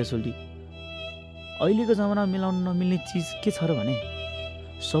तिरेका मुखिया सोल्टी, अहिलेको जमानामा मिलाउन नमिल्ने चिज के छ र भने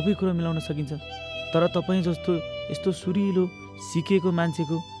सबै कुरो मिलाउन सकिन्छ। तर तपाईँ जस्तो यस्तो सुरिलो सिकेको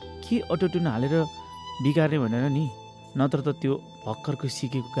मान्छेको के अटोट्युन हालेर बिगार्ने भनेर नि। नत्र त त्यो भर्खरको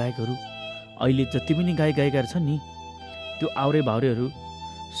सिकेको गायकहरू अहिले जति पनि गायिकाहरू छन् नि, त्यो आउरे भाउरेहरू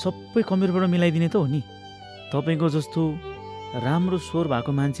सबै कम्प्युटरबाट मिलाइदिने त हो नि। तपाईँको जस्तो राम्रो स्वर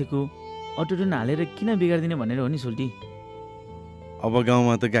भएको मान्छेको अटोट्युन हालेर किन बिगारिदिने भनेर हो नि सोल्टी। अब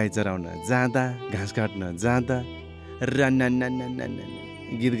गाउँमा त गाई चराउन जाँदा, घाँस काट्न जाँदा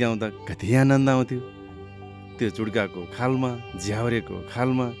गीत गाउँदा कति आनन्द आउँथ्यो। त्यो चुड्काको खालमा, झ्याउरेको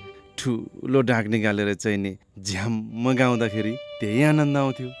खालमा ठुलो ढाक निकालेर चाहिँ नि झ्याम्म गाउँदाखेरि त्यही आनन्द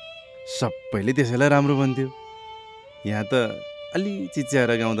आउँथ्यो। सबैले त्यसैलाई राम्रो भन्थ्यो। यहाँ त अलि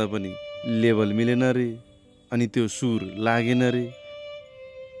चिच्याएर गाउँदा पनि लेभल मिलेन रे, अनि त्यो सुर लागेन रे,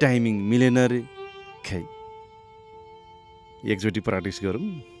 टाइमिङ मिलेन रे। खै एकचोटि प्र्याक्टिस गरौँ,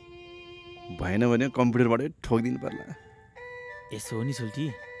 भएन भने कम्प्युटरबाटै ठोकिदिनु पर्ला। यसो हो नि सोल्टी,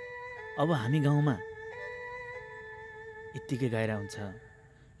 अब हामी गाउँमा यत्तिकै गाएर हुन्छ।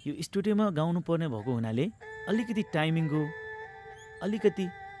 यो स्टुडियोमा गाउनु पर्ने भएको हुनाले अलिकति टाइमिङको अलिकति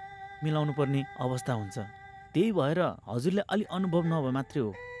मिलाउनु पर्ने अवस्था हुन्छ। त्यही भएर हजुरले अलि अनुभव नभए मात्रै हो,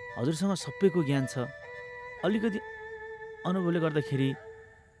 हजुरसँग सबैको ज्ञान छ। अलिकति अनुभवले गर्दाखेरि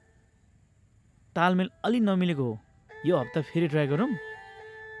तालमेल अलि नमिलेको हो। यो हप्ता फेरि ट्राई गरौँ।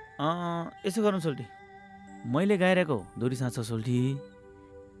 यसो गरौँ सोल्टी, मैले गाइरहेको दोरी साँच सोल्टी,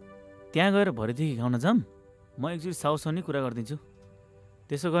 त्यहाँ गएर भरेदेखि गाउन जाऊँ। म एकचोटि साउसँग नै कुरा गरिदिन्छु।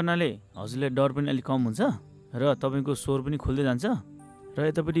 त्यसो गर्नाले हजुरलाई डर पनि अलिक कम हुन्छ र तपाईँको स्वर पनि खुल्दै जान्छ। र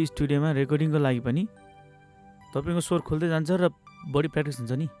यतापट्टि स्टुडियोमा रेकर्डिङको लागि पनि तपाईँको स्वर खुल्दै जान्छ र बढी प्र्याक्टिस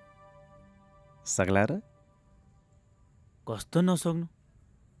हुन्छ नि। सक्ला र? कस्तो नसक्नु,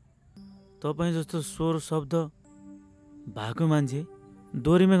 तपाईँ जस्तो स्वर शब्द भएको मान्छे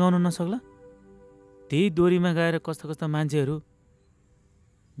दोरीमा गाउन नसक्ला? त्यही दोरीमा गाएर कस्ता कस्ता मान्छेहरू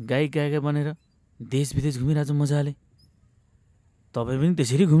गायिका बनेर देश विदेश घुमिरहेछ मजाले। तपाईँ पनि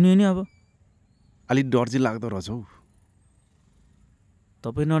त्यसरी घुम्ने नि। अब अलिक डर चाहिँ लाग्दो रहेछ हौ।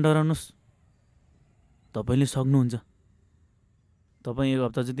 तपाईँ नडराउनुहोस्, तपाईँले सक्नुहुन्छ। तपाईँ 1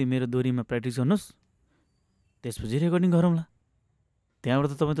 हप्ता जति मेरो दोरीमा प्र्याक्टिस गर्नुहोस्, त्यसपछि रेकर्डिङ गरौँला। त्यहाँबाट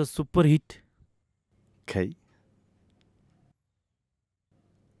त तपाईँ त सुपर हिट। खै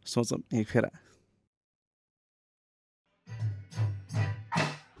सोचौँ एक फेरा।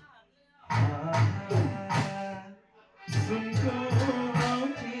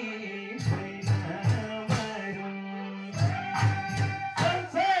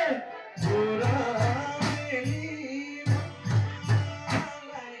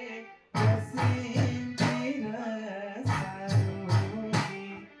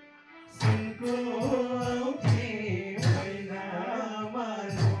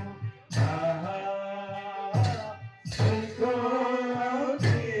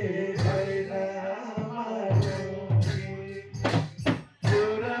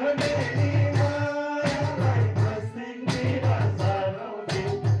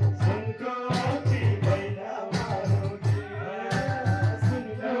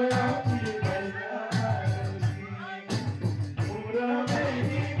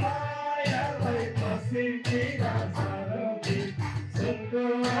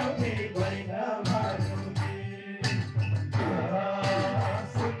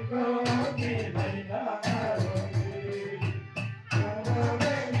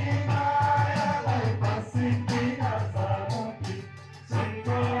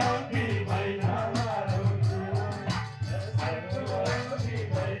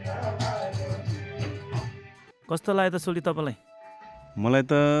 कस्तो लाग्यो त सोल्टी तपाईँलाई? मलाई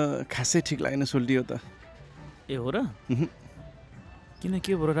त खासै ठिक लागेन सोल्टी हो त। ए हो र? किन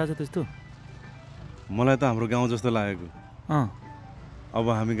के भयो राजा त्यस्तो? मलाई त हाम्रो गाउँ जस्तो लागेको। अब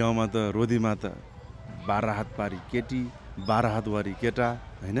हामी गाउँमा त रोधीमा त 12 हात पारी केटी 12 हात वारी केटा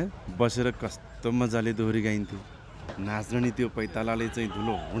हैन बसेर कस्तो मजाले दोहोरी गाइन्थ्यो। नाच्न नि त्यो पैतालाले चाहिँ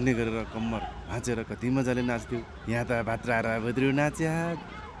धुलो हुर्ने गरेर कम्मर भाँचेर कति मजाले नाच्थ्यो। यहाँ त भात्रा र भद्रियो नाच्या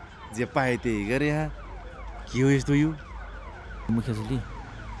जे पाए त्यही गरे। के हो यस्तो यो? मुखिया सोल्टी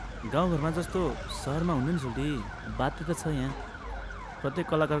गाउँघरमा जस्तो सहरमा हुँदैन सोल्टी। बात त छ यहाँ प्रत्येक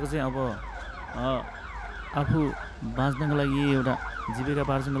कलाकारको चाहिँ अब आफू बाँच्नको लागि एउटा जीविका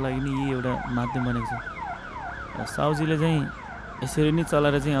पार्जनको लागि नि यही एउटा माध्यम बनेको छ। साउजीले चाहिँ यसरी नै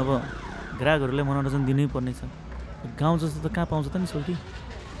चलाएर चाहिँ अब ग्राहकहरूलाई मनोरञ्जन दिनै पर्ने छ। गाउँ जस्तो त कहाँ पाउँछ त नि सोल्टी।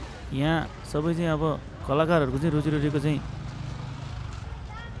 यहाँ सबै चाहिँ अब कलाकारहरूको चाहिँ रोजीरोटीको चाहिँ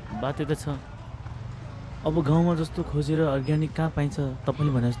बात त छ। अब गाउँमा जस्तो खोजेर अर्ग्यानिक कहाँ पाइन्छ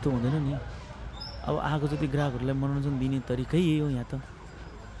तपाईँले भने जस्तो हुँदैन नि। अब आएको जति ग्राहकहरूलाई मनोरञ्जन दिने तरिकै यही हो यहाँ त।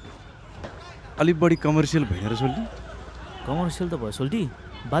 अलिक बढी कमर्सियल भएन र सोल्टी? कमर्सियल त भयो सोल्टी,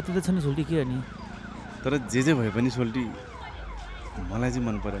 बात त छ नि सोल्टी। के गर्ने? तर जे भए पनि सोल्टी मलाई चाहिँ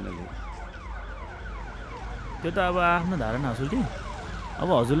मन परेन। त्यो त अब आफ्नो धारणा हो सोल्टी। अब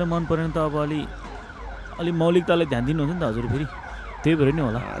हजुरलाई मन परेन त अब अलि मौलिकतालाई ध्यान दिनुहुन्छ नि त हजुर फेरि, त्यही भएर नि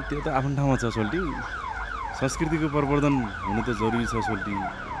होला। त्यो त आफ्नो ठाउँमा छ सोल्टी। संस्कृतिको प्रवर्धन हुनु त जरुरी छ सोल्टी।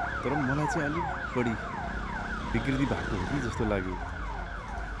 तर मलाई चाहिँ अलिक बढी विकृति भएको हो कि जस्तो लाग्यो।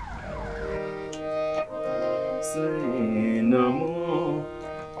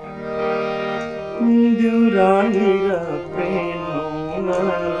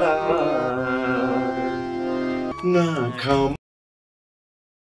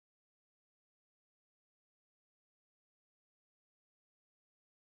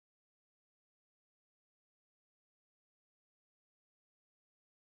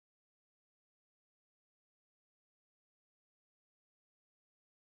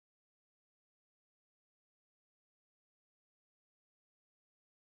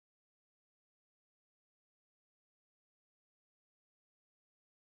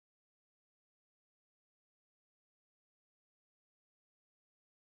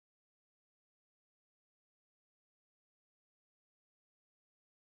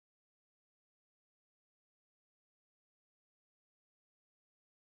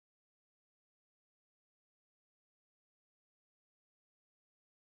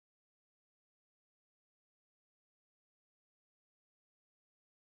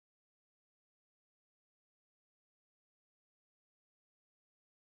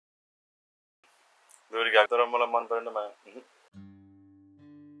 दुर्गा तर मलाई मन परेन मा।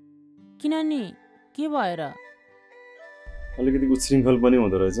 किन नि के भएर? अलिकति उच्छृङ्खल पनि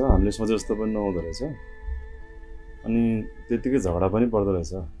हुँदो रहेछ, हामीले सोचे जस्तो पनि नहुँदो रहेछ। अनि त्यतिकै झगडा पनि पर्दो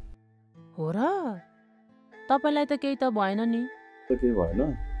रहेछ। हो र? तपाईलाई त केही त भएन नि? केही भएन,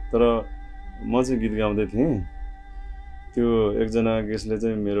 तर म चाहिँ गीत गाउँदै थिएँ। त्यो एकजना गेस्टले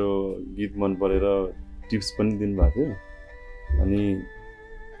चाहिँ मेरो गीत मन परेर टिप्स पनि दिनुभएको थियो। अनि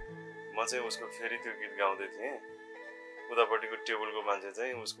म चाहिँ उसको फेरि त्यो गीत गाउँदै थिएँ। उतापट्टिको टेबलको मान्छे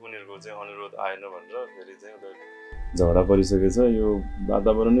चाहिँ उनीहरूको चाहिँ अनुरोध आएन भनेर फेरि चाहिँ उता झगडा परिसकेछ। यो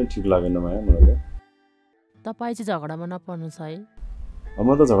वातावरण नै ठिक लागेन माया मलाई त। तपाईँ चाहिँ झगडामा नपर्नुहोस् है। म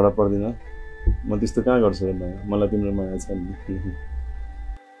त झगडा पर्दिनँ, म त्यस्तो कहाँ गर्छु र माया। मलाई तिम्रो माया छ नि।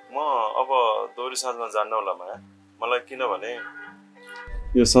 म अब दोहोरी साँझमा जान्न होला माया। मलाई किनभने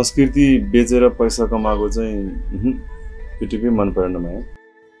यो संस्कृति बेचेर पैसा कमाएको चाहिँ पिटिकै मन परेन माया।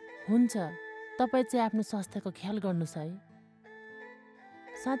 हुन्छ, तपाईँ चाहिँ आफ्नो स्वास्थ्यको ख्याल गर्नुहोस् है।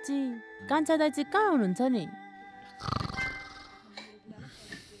 साँच्ची कान्छा दाइ चाहिँ कहाँ हुनुहुन्छ नि?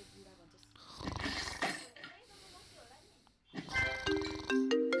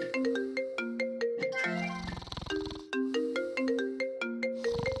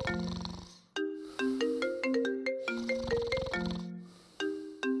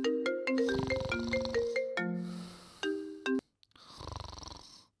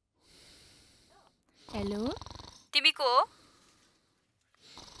 हेलो, तिमी को?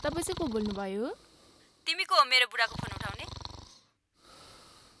 तपाईँ चाहिँ को बोल्नुभयो? तिमी को मेरो बुढाको फोन उठाउने?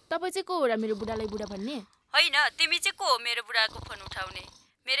 तपाईँ चाहिँ को हो र मेरो बुढालाई बुढा भन्ने? होइन, तिमी चाहिँ को हो मेरो बुढाको फोन उठाउने?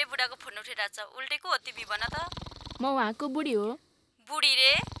 मेरो बुढाको फोन उठिरहेछ, उल्टे को हो तिमी भन त? म उहाँको बुढी हो। बुढी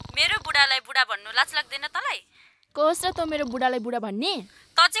रे? मेरो बुढालाई बुढा भन्नु लाज लाग्दैन तँलाई? कोस र त मेरो बुढालाई बुढा भन्ने?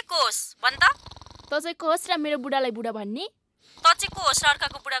 त चाहिँ कोस भन त? त चाहिँ कोस र मेरो बुढालाई बुढा भन्ने? त चाहिँ को होस् र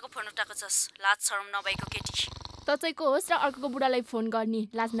अर्काको बुढाको फोन उठाएको छस्? लाज शरम नभएको केटी। त चाहिँ को होस् र अर्काको बुढालाई फोन गर्ने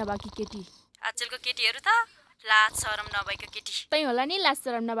लाज नभएकी केटी? आजकलको केटीहरू त लाज शरम नभएको केटी। तै होला नि लाज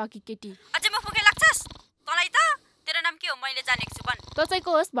शरम नभएकी केटी। अझै म फुके लाग्छस्? तँलाई त के हो मैले जानेको छु भन। त चाहिँ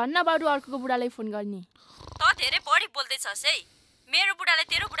को होस् भन्न बाबु अर्कोको बुढालाई फोन गर्ने। त धेरै बढी बोल्दैछस् है। मेरो बुढाले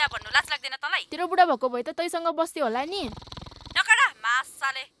तेरो बुढा भन्नु लाज लाग्दैन तँलाई? तेरो बुढा भएको भए त तैसँग बस्थ्यो होला नि। नकरा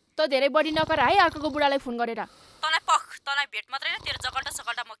मासाले। त धेरै बढी नकर है अर्कोको बुढालाई फोन गरेर। तँलाई पख, तँलाई भेट मात्रै न तेरो जगल्टा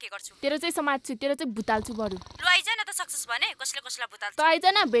सकल्टा म के गर्छु। तेरो चाहिँ समात्छु, तेरो चाहिँ भुताल्छु बरु। ल आइज न त सक्सेस भने कसले कसलाई भुताल्छ। त आइज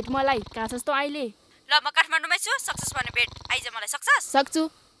न भेट मलाई, कहाँ छस् त अहिले? ल म काठमाडौँमै छु, सक्सेस भने भेट। आइज मलाई सक्सेस। सक्छु।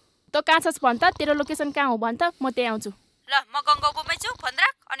 त कहाँ छस् भन् त, तेरो लोकेसन कहाँ हो भन् त, म त्यही आउँछु। ल म गङ्गाउमै छु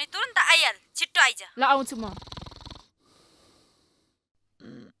भन्द्राक अनि तुरुन्त आइहाल, छिट्टो आइज। ल आउँछु म।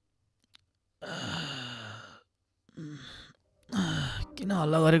 किन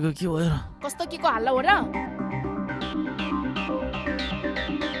हल्ला गरेको के भयो र? कस्तो के को हल्ला हो र?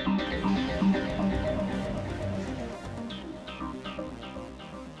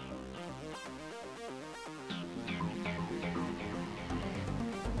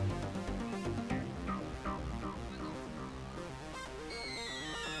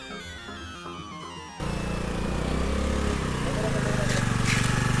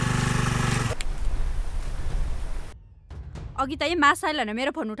 अघि त मास आइल न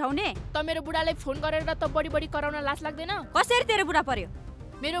मेरो फोन उठाउने। त मेरो बुढालाई फोन गरेर त बढी बढी कराउन लाज लाग्दैन? कसरी तेरो बुढा पर्यो?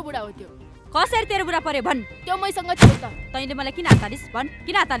 मेरो बुढा हो त्यो। कसरी तेरो बुढा पर्यो भन्। त्यो मैसँग थियो त। तैँले मलाई किन हतालिस भन्,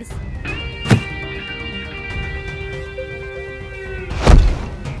 किन हतालिस?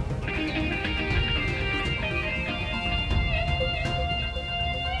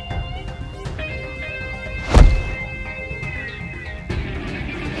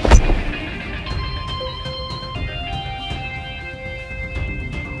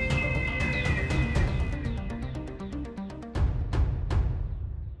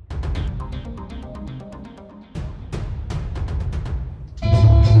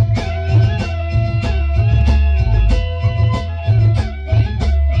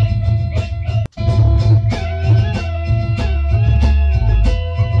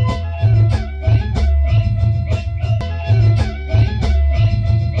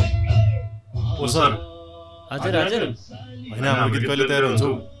 सर हजुर हजुर होइन हाम्रो गीत कहिले तयार हुन्छ?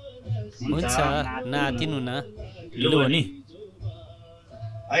 हुन्छ नआतिनु न लिनु हो नि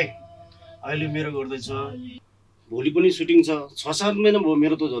है। अहिले मेरो गर्दैछ, भोलि पनि सुटिङ छ। 6-7 महिना भयो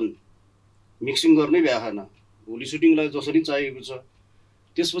मेरो त झन् मिक्सिङ गर्नै भ्याएन। भोलि सुटिङलाई जसरी चाहिएको छ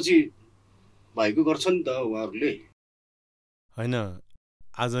त्यसपछि भाइको गर्छ नि त उहाँहरूले। होइन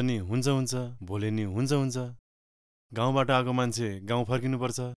आज नि हुन्छ हुन्छ, भोलि नि हुन्छ हुन्छ। गाउँबाट आएको मान्छे गाउँ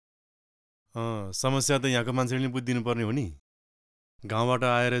फर्किनुपर्छ। समस्या त यहाँको मान्छेले नि बुझिदिनु पर्ने हो नि। गाउँबाट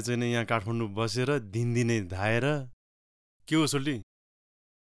आएर चाहिँ नि यहाँ काठमाडौँ बसेर दिनदिनै धाएर के हो सोल्टी?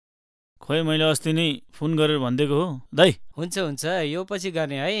 खोइ मैले अस्ति नै फोन गरेर भनिदिएको हो दाइ। हुन्छ हुन्छ यो पछि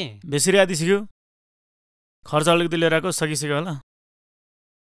गर्ने है। बेसरी आदि सिक्यो, खर्च अलिकति लिएर आएको, सकिसक्यो होला।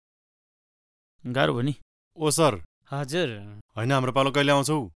 गाह्रो भयो नि। ओ सर। हजुर। होइन हाम्रो पालो कहिले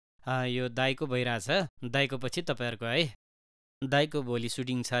आउँछौ? यो दाइको भइरहेछ, दाइको पछि तपाईँहरूको है। दाइको भोलि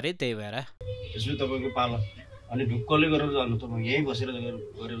सुटिङ छ अरे, त्यही भएर। त्यसो तपाईँको पालो अनि ढुक्कले गरेर जानु, तपाईँ यहीँ बसेर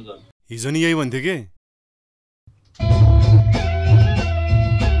गरेर जानु। हिजो नि यही भन्थ्यो के?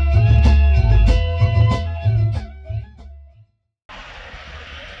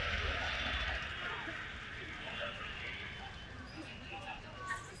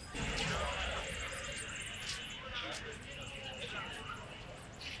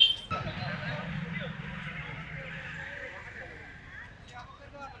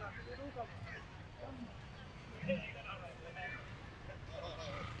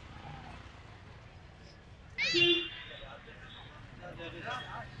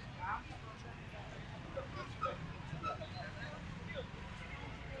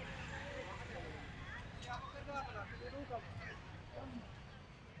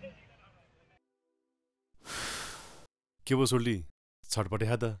 के भयो सोल्टी, छटपटे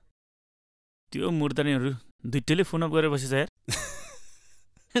खा त। त्यो मुर्दानीहरू दुइटैले फोन अप गरेर बसेछ यार।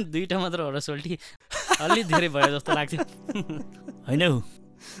 दुईटा मात्र हो र सोल्टी, अलि धेरै भयो जस्तो लाग्थ्यो। होइन हौ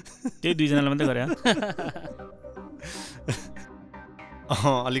त्यही दुईजनालाई मात्रै गरे।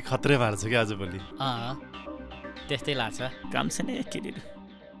 अलिक खत्रै भएको छ कि आजभोलि। त्यस्तै लाग्छ। काम छैन केटीहरू।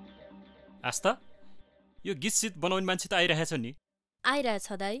 आस्था, यो गीत सित बनाउने मान्छे त आइरहेछ नि? आइरहेछ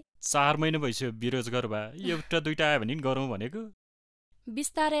दाइ। 4 महिना भइसक्यो बेरोजगार भए, एउटा दुईटा आयो भने गरौँ भनेको।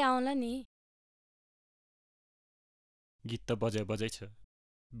 बिस्तारै आउला नि। गीत त बजाइ छ,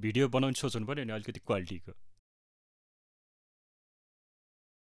 भिडियो बनाउनु सोच्नु पर्यो नि अलिकति क्वालिटीको।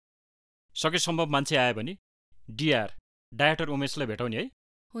 सके सम्भव मान्छे आयो भने डिआर डाइरेक्टर उमेशलाई भेटाउने है।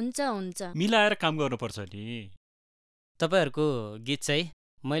 हुन्छ हुन्छ, मिलाएर काम गर्नुपर्छ नि। तपाईँहरूको गीत चाहिँ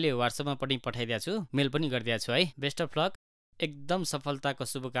मैले व्हाट्सएपमा पनि पठाइदिएको छु, मेल पनि गरिदिएको छु है। बेस्ट अफ लक, एकदम सफलताको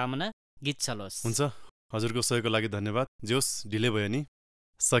शुभकामना। गीत चलोस्। हुन्छ, हजुरको सहयोगको लागि धन्यवाद। जोस् ढिले भयो नि,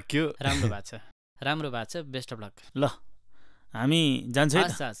 सक्यो। राम्रो भएको छ, बेस्ट अफ लक। ल हामी जान्छ है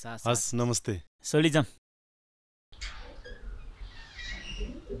त? हस् नमस्ते। सोली जाम।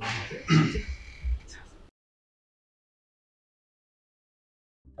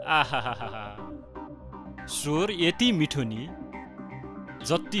 आहा स्वर यति मिठो नि,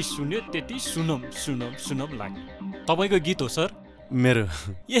 जति सुन्यो त्यति सुनम सुनम सुनम लाग्यो। तपाईँको गीत हो सर? मेरो।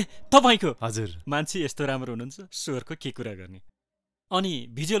 ए तपाईँको? हजुर। मान्छे यस्तो राम्रो हुनुहुन्छ, स्वरको के कुरा गर्ने। अनि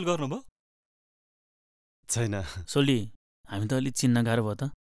भिजुअल गर्नुभयो? छैन। सोली हामी त अलिक चिन्न गाह्रो भयो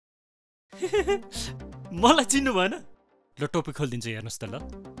त। मलाई चिन्नु भएन? ल टोपी खोलिदिन्छु, हेर्नुहोस् त ल।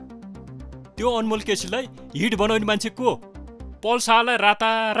 त्यो अनमोल केसीलाई हिट बनाउने मान्छे को? पल शाहलाई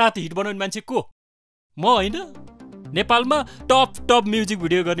रातारात हिट बनाउने मान्छे को? म होइन। नेपालमा टप म्युजिक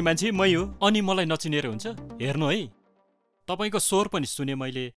भिडियो गर्ने मान्छे मै हो। अनि मलाई नचिनेर हुन्छ? हेर्नु है, तपाईँको स्वर पनि सुने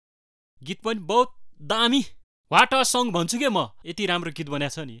मैले, गीत पनि बहुत दामी, वाट अ सङ भन्छु के म। यति राम्रो गीत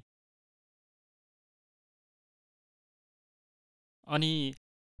बनाएको छ नि। अनि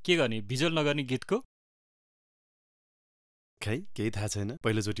के गर्ने, भिजुअल नगर्ने गीतको? खै केही थाहा छैन,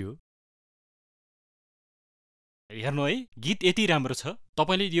 पहिलोचोटि हो। हेर्नु है, गीत यति राम्रो छ।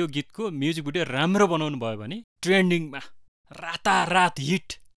 तपाईँले यो गीतको म्युजिक भिडियो राम्रो बनाउनु भयो भने ट्रेन्डिङमा रातारात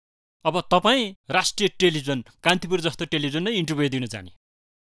हिट। अब तपाईँ राष्ट्रिय टेलिभिजन, कान्तिपुर जस्तो टेलिभिजन नै इन्टरभ्यू दिन जाने।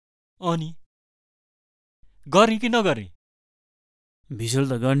 अनि गर्ने कि नगर्ने? भिजुअल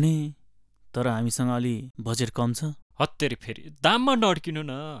त गर्ने, तर हामीसँग अलि बजेट कम छ। हत्तेरी फेरि दाममा नअड्किनु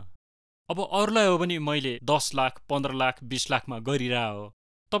न। अब अरूलाई हो भने मैले 10 लाख 15 लाख 20 लाखमा गरिरह हो।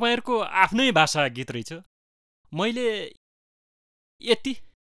 तपाईँहरूको आफ्नै भाषा गीत रहेछ। मैले यति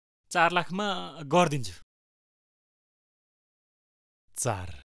 4 लाखमा गरिदिन्छु। 4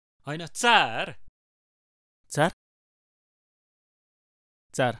 होइन 4 लाख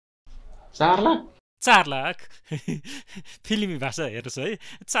 4 लाख फिल्मी भाषा हेर्नुहोस् है।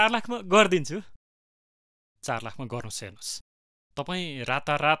 4 लाखमा गरिदिन्छु। 4 लाखमा गर्नुहोस्। हेर्नुहोस्, तपाईँ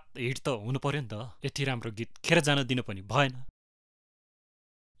रातारात हिट त हुनु पर्यो नि त। यति राम्रो गीत खेर जान दिनु पनि भएन।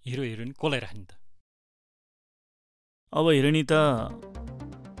 हिरो हिरोइन कसलाई राख्ने त? अब हिरोइनी त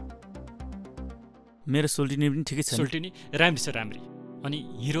मेरो सोल्टिनी पनि ठिकै छ। सोल्टिनी राम्री छ, राम्री। अनि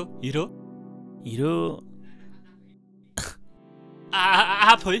हिरो हिरो हिरो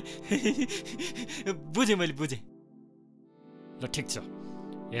आफै बुझेँ मैले, बुझेँ। ल ठिक छ,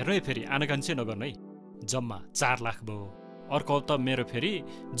 हेर्नु है, फेरि आनाकान्क्षै नगर्नु है। जम्मा 4 लाख भयो। अर्को हप्ता मेरो फेरि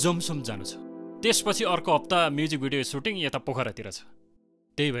जमसम जानु छ। त्यसपछि अर्को हप्ता म्युजिक भिडियो सुटिङ यता पोखरातिर छ।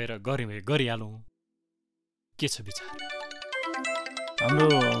 त्यही भएर गरिहालौँ। के छ विचार? हाम्रो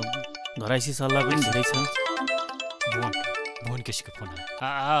घराइसी सल्लाह पनि धेरै छ। भुवन केसीको फोन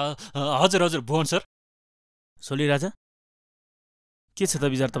आयो। हजुर भुवन सर। सोली राजा, के छ त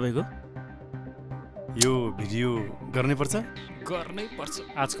विचार तपाईँको? यो भिडियो गर्नै पर्छ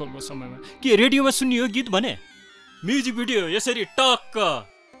आजकलको समयमा। के रेडियोमा सुन्ने हो गीत भने? म्युजिक भिडियो यसरी टक्क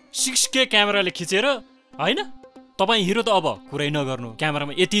 6K क्यामेराले खिचेर होइन? तपाईँ हिरो त अब कुरै नगर्नु।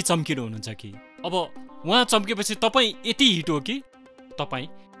 क्यामेरामा यति चम्किनु हुनुहुन्छ कि अब उहाँ चम्केपछि तपाईँ यति हिट हो कि तपाईँ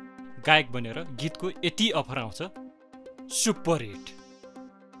गायक बनेर गीतको यति अफर आउँछ, सुपर हिट।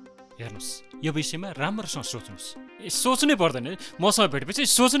 हेर्नुहोस्, यो विषयमा राम्रोसँग सोच्नुहोस्। सोच्नै पर्दैन। मसँग भेटेपछि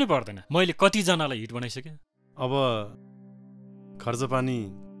सोच्नै पर्दैन। मैले कतिजनालाई हिट बनाइसकेँ। अब खर्च पानी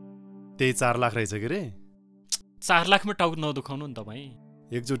त्यही 4 लाख रहेछ के रे? 4 लाखमा टाउको नदुखाउनु नि तपाईँ।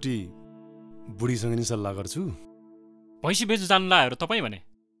 एकचोटि बुढीसँग नि सल्लाह गर्छु। भैँसी बेच जानु लाएर तपाईँ भने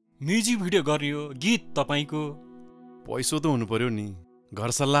म्युजिक भिडियो गर्ने हो, गीत तपाईँको। पैसो त हुनु पर्यो नि, घर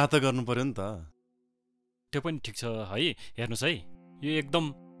सल्लाह त गर्नु पर्यो नि त। त्यो पनि ठिक छ है। हेर्नुहोस् है, यो एकदम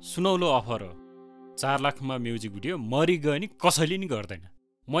सुनौलो अफर हो। 4 लाखमा म्युजिक भिडियो मरि गयो नि कसैले नि गर्दैन।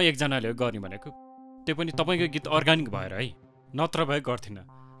 म एकजनाले गर्ने भनेको, त्यो पनि तपाईँको गीत अर्ग्यानिक भएर है, नत्र भए गर्थिनँ।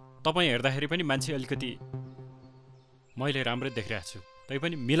 तपाईँ हेर्दाखेरि पनि मान्छे अलिकति मैले राम्रै देखिरहेको छु। तै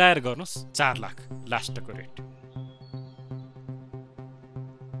पनि मिलाएर गर्नुहोस्। 4 लाख लास्टको रेट।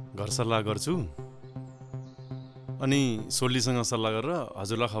 घर सल्लाह गर्छु, अनि सोल्लीसँग सल्लाह गरेर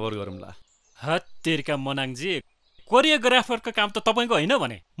हजुरलाई खबर गरौँला। हत्तेरिका मनाङजी, कोरियोग्राफरको काम त तपाईँको होइन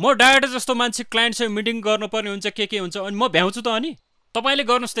भने? म डाइरेक्टर जस्तो मान्छे क्लाइन्टसँग मिटिङ गर्नुपर्ने हुन्छ, के हुन्छ, अनि म भ्याउँछु त। अनि तपाईँले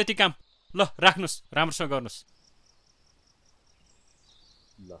गर्नुहोस् त्यति काम। ल राख्नुहोस्, राम्रोसँग गर्नुहोस्।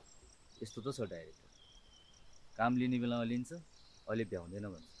 ल यस्तो त छ डाइरेक्टर, काम लिने बेलामा लिन्छ, अहिले भ्याउँदैन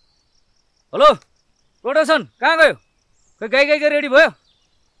भन्छ। हेलो प्रोडक्सन, कहाँ गयो? खै गाई रेडी भयो?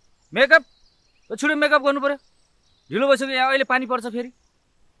 मेकअप छिटो मेकअप गर्नु पर्यो। ढिलो भइसक्यो, यहाँ अहिले पानी पर्छ फेरि।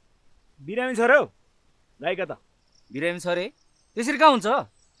 बिरामी छ र हौ गायिका त? बिरामी छ रे? त्यसरी कहाँ हुन्छ?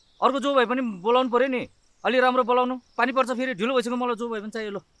 अर्को जो भए पनि बोलाउनु पर्यो नि। अलि राम्रो बोलाउनु। पानी पर्छ फेरि, ढिलो भइसक्यो, मलाई जो भए पनि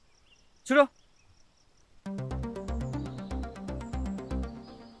चाहियो। ल छिटो।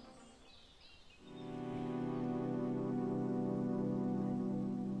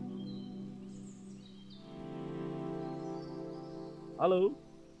 हेलो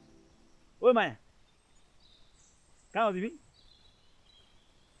ओ माया कहाँ हो तिमी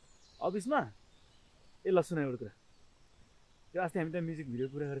अफिसमा ए ल सुन एउटा कुरा त्यो अस्ति हामी त म्युजिक भिडियो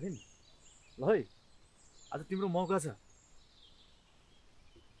पुरा गरेको थियौँ नि ल है आज तिम्रो मौका छ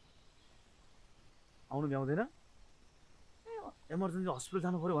आउनु भ्याउँदैन एमर्जेन्सी हस्पिटल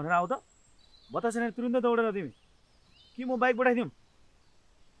जानु पऱ्यो भनेर आऊ त बतासेन तुरुन्त दौडेर तिमी कि म बाइक पठाइदिउँ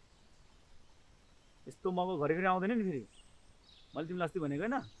यस्तो मौका घरिघरि आउँदैन नि फेरि मैले तिमीलाई अस्ति भनेको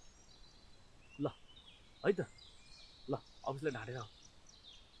होइन ल है त ल अफिसलाई ढाँटेर आऊ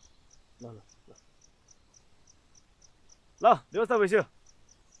ल ल ल ल व्यवस्था भइसक्यो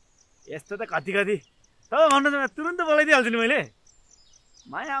यस्तो त कति कति तपाईँ भन्नु तुरुन्त बोलाइदिइहाल्छु नि मैले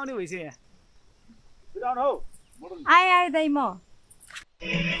माया आउने भइसक्यो यहाँ फेरि आउनु हौ आए दाइ म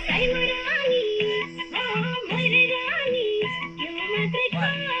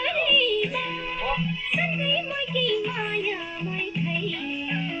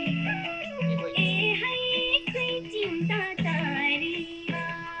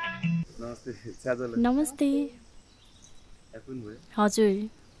नमस्ते हजुर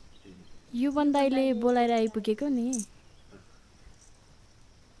युवन दाइले बोलाएर आइपुगेको नि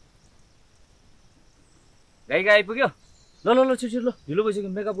गाई गाई आइपुग्यो ल ल ल छिटो ल ढिलो भइसक्यो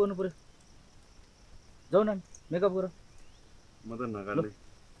मेकअप गर्नु पर्यो जाऊ न मेकअप गर म त नगर्ले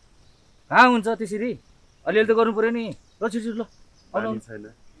कहाँ हुन्छ त्यसरी अलिअलि त गर्नु पर्यो नि ल छिटो ल आउनु छैन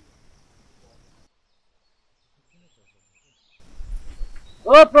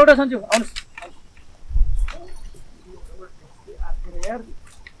ओ प्रौढ सन्जु आउनुहोस् यार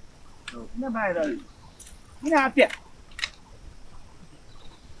किन बाहिर किन आत्या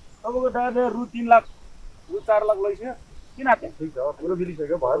तपाईँको दादा रु 3 लाख रु 4 लाख लैसक्यो किन आत्या ठिक छ पुरो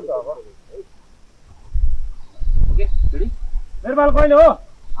मिलिसक्यो भयो नि त अब ओके रेडी मेरो बाल कहिले हो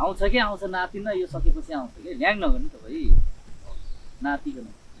आउँछ कि आउँछ नाति न यो सकेपछि आउँछ कि ल्याङ नगर्नु त भाइ नातिको न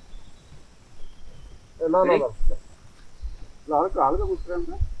ए ल ल ल ल हल्का हल्का बुझ्छ त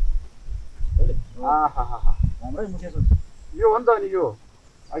आहा हा हा हाम्रै मुखिया यो हो नि त नि यो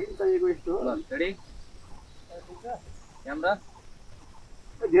अघि चाहिएको यस्तो ल रेडी क्यामेरा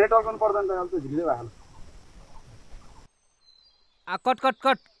धेरै टल्कनु पर्दैन त अहिले त झिक्दै भयो आ कट कट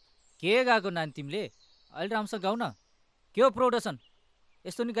कट के गाएको नानी तिमीले अहिले राम्रोसँग गाउ न के हो प्रोडक्सन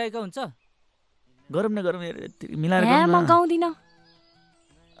यस्तो नि गायिका हुन्छ गरौँ न गरौँ मिलाएर म गाउँदिन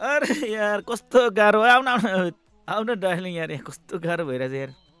अरे यार कस्तो गाह्रो आउन आउन आउन डार्लिङ यार कस्तो गाह्रो भइरहेछ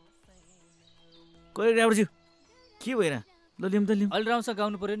यार कोरियोग्राफर छु के भइरह ल लिउँ त लिउँ अलि राम्रोसँग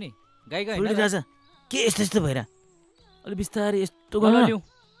गाउनु पर्यो नि गायिका होइन रहेछ के यस्तो यस्तो भइरह अलि बिस्तारै यस्तो गर्नु लिउँ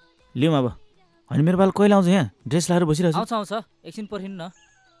लिउँ अब होइन मेरो बाल कहिले आउँछ यहाँ ड्रेस लाएर बसिरहेको आउँछ आउँछ एकछिन पर्खिनु न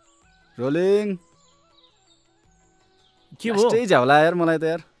रोलिङ के भयो स्टेज झ्याउला यार मलाई त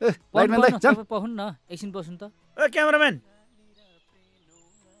यार ए लाइटम्यान दाइ जाम पहुन न एकछिन बस्नु त ओ क्यामेराम्यान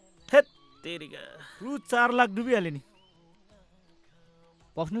थेत तेरीका रु 4 लाख डुबिहाल्यो नि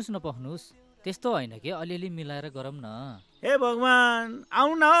पख्नुस् न पख्नुस् त्यस्तो होइन कि अलिअलि मिलाएर गरौँ न हे भगवान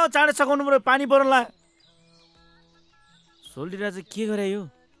आउनु न हो चाँडै सघाउनु पर्यो पानी परला सोल्टिरा चाहिँ के गरे यो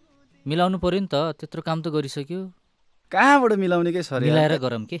मिलाउनु पर्यो नि त त्यत्रो काम त गरिसक्यो कहाँबाट मिलाउने के सर मिलाएर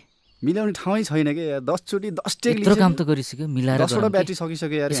गरौँ के मिलाउने ठाउँै छैन के यार 10 चोटी 10 टेक त्यत्रो काम त गरिसक्यो मिलाएर 10 वटा ब्याट्री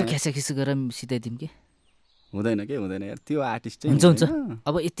सकिसक्यो यार यसो खिसा गरेर सिधाइदिउँ के हुँदैन के हुँदैन यार त्यो आर्टिस्ट हुन्छ हुन्छ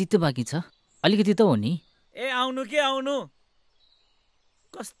अब यति त बाँकी छ अलिकति त हो नि ए आउनु के आउनु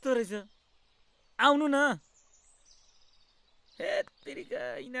कस्तो रहेछ आउनु न हे तेरीका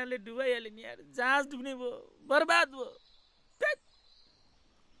यिनीहरूले डुबाइहाल्यो नि यार जहाज डुब्ने भयो बर्बाद भयो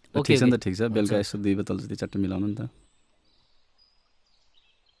ठिक छ नि त ठिक छ बेलुका यसो 2 बोतल जति चट्ट मिलाउनु नि त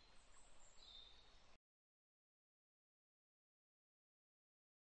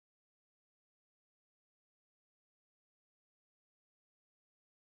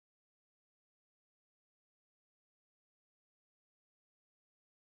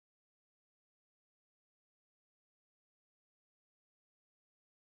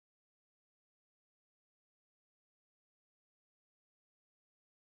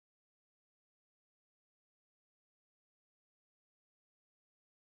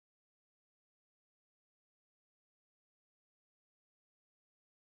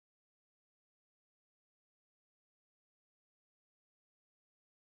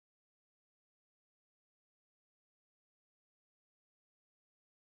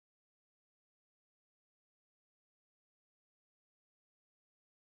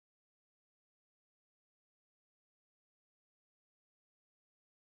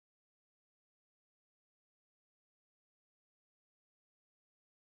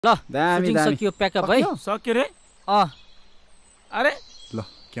ल दामी सुटिङ दामी सकियो प्याकअप है सक्यो रे अरे ल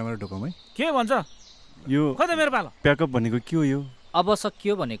क्यामेरा ढोकाउँ है के भन्छ यो खोइ त मेरो पालो प्याकअप भनेको के हो यो अब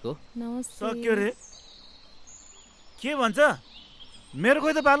सकियो भनेको सक्यो रे के भन्छ मेरो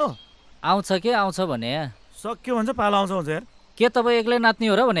खोइ त पालो आउँछ के आउँछ भने सक्यो भन्छ पालो आउँछ भन्छ यार के तपाईँ एक्लै नाच्ने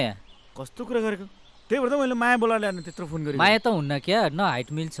हो र भने कस्तो कुरा गरेको त्यही भएर त मैले माया बोलाएर ल्याएर त्यत्रो फोन गरेँ माया त हुन्न क्या न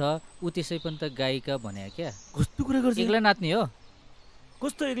हाइट मिल्छ ऊ त्यसै पनि त गायिका भने क्या कस्तो कुरा गर्छ एक्लै नाच्ने हो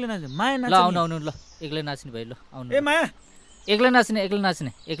कस्तो एक्लै नाच्ने माया ल नाच्ने आउनु ल एक्लै नाच्ने भाइ ल आउनु ए माया एक्लै नाच्ने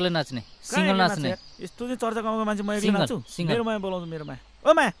सिङ्गल नाच्ने यस्तो चाहिँ चर्चा गाउँको मान्छे म एक्लै नाच्छु मेरो माया बोलाउँछु मेरो माया ओ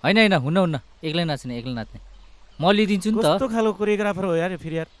माया होइन हुन्न एक्लै नाच्ने म लिदिन्छु नि त कस्तो खालको कोरियोग्राफर हो यार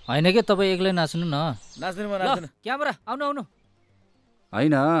फेरि यार होइन के तपाईँ एक्लै नाच्नु न नाच्दैन म नाच्दैन क्यामेरा आउनु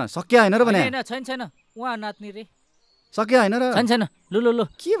होइन सक्यो होइन र भने छैन उहाँ नाच्ने रे सक्यो होइन र छैन लु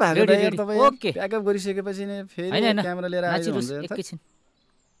के भएको त यार तपाईँ ओके प्याकअप गरिसकेपछि नि फेरि क्यामेरा लिएर आइज हुन्छ एकैछिन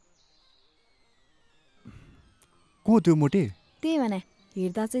को त्यो मोटे त्यही भने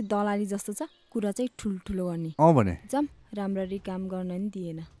हेर्दा चाहिँ दलाली जस्तो छ कुरा चाहिँ ठुल्ठुलो गर्ने भने जम राम्ररी काम गर्न नि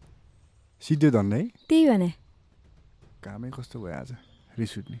दिएन सिधै धन्न है त्यही भने कामै कस्तो भयो आज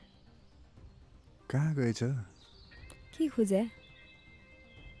रिस उठ्ने कहाँ गएछ के खोजे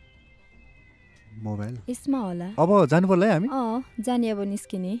मोबाइल यसमा होला अब जानु पर्ला है हामी जाने अब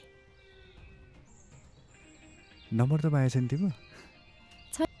निस्किने नम्बर त पाएछ नि तिम्रो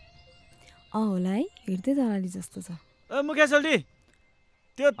होला है हेर्दै दलाली जस्तो छ मुखिया सोल्टी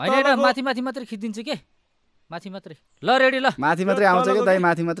त्यो होइन माथि मात्रै खिचिदिन्छु के माथि मात्रै ल रेडी ल माथि मात्रै आउँछ के दाइ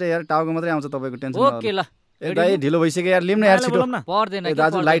माथि मात्रै यार टाउको मात्रै आउँछ तपाईँको टेन्सन ओके ल ए दाइ ढिलो भइसक्यो यार लिम न यार छिटो पर्दैन ए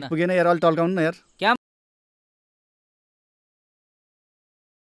दाजु लाइट पुगेन यार अलि टल्काउनु न यार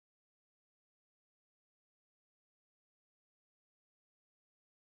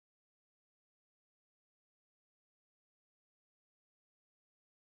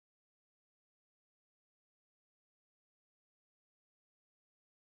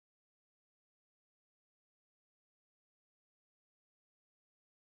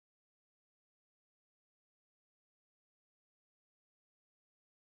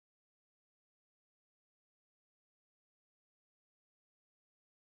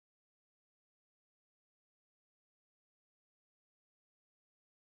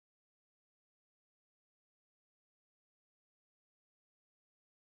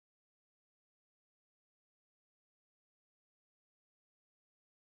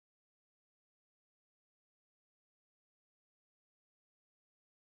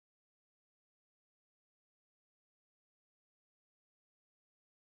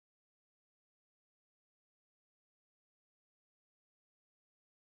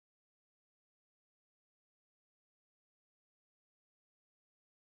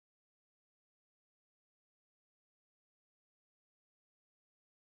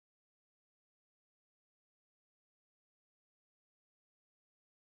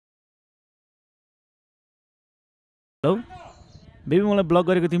हेलो बेबी मलाई ब्लक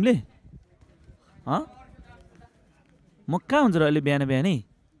गरेको तिमीले म कहाँ हुन्छ र अहिले बिहानै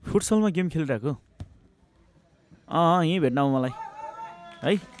फुटसलमा गेम खेलिरहेको यहीँ भेट्न आऊ मलाई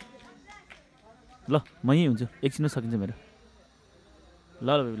है ल म यहीँ हुन्छु एकछिनमा सकिन्छ मेरो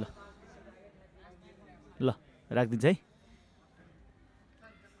ल बेबी ल राखिदिन्छ है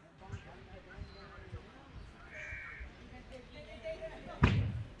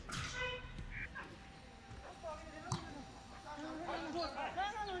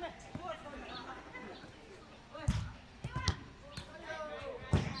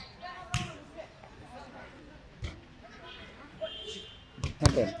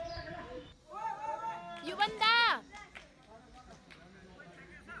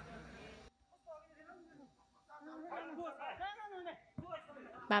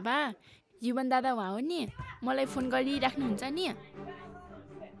बाबा युवन दादा उहाँ हो नि मलाई फोन गरिराख्नुहुन्छ नि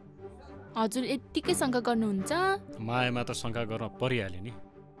हजुर यत्तिकै शङ्का गर्नुहुन्छ मायामा त शङ्का गर्न परिहाल्यो नि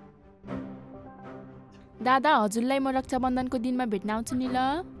दादा हजुरलाई म रक्षाबन्धनको दिनमा भेट्न आउँछु नि ल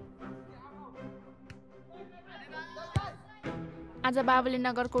आज बाबाले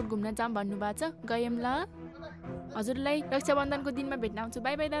नगरकोट घुम्न जाऊँ भन्नुभएको छ गयौँ ल हजुरलाई रक्षाबन्धनको दिनमा भेट्न आउँछु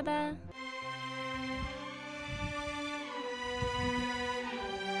बाई बाई दादा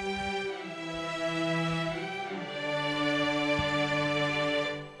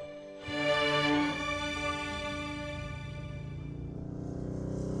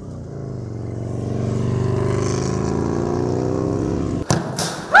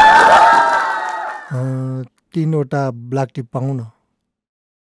तीनवटा ब्ल्याक टी पाउन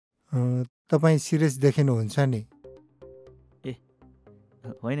तपाईँ सिरियस देखिनुहुन्छ नि ए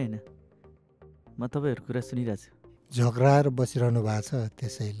होइन म तपाईँहरूको कुरा सुनिरहेको छु झगडाएर बसिरहनु भएको छ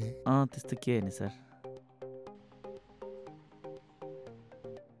त्यसैले। त्यस्तो के होइन सर।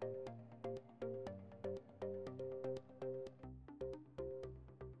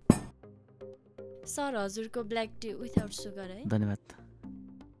 सर हजुरको ब्ल्याक टी विथआउट सुगर है। धन्यवाद।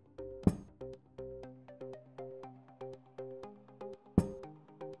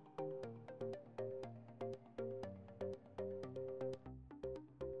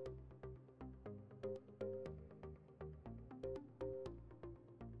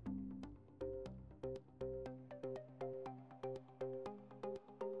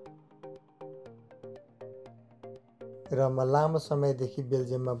 र म लामो समयदेखि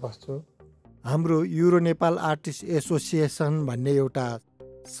बेल्जियममा बस्छु। हाम्रो युरो नेपाल आर्टिस्ट एसोसिएसन भन्ने एउटा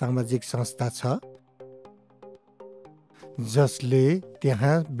सामाजिक संस्था छ जसले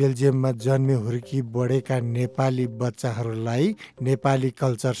त्यहाँ बेल्जियममा जन्मे हुर्की बढेका नेपाली बच्चाहरूलाई नेपाली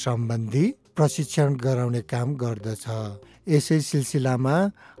कल्चर सम्बन्धी प्रशिक्षण गराउने काम गर्दछ। यसै सिलसिलामा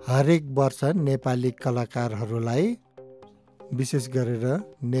हरेक वर्ष नेपाली कलाकारहरूलाई विशेष गरेर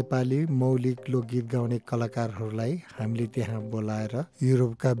नेपाली मौलिक लोकगीत गाउने कलाकारहरूलाई हामीले त्यहाँ बोलाएर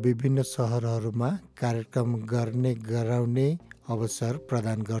युरोपका विभिन्न सहरहरूमा कार्यक्रम गराउने अवसर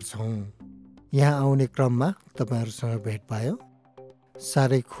प्रदान गर्छौँ। यहाँ आउने क्रममा तपाईँहरूसँग भेट भयो,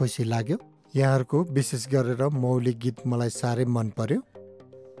 साह्रै खुसी लाग्यो। यहाँहरूको विशेष गरेर मौलिक गीत मलाई साह्रै मन पर्यो।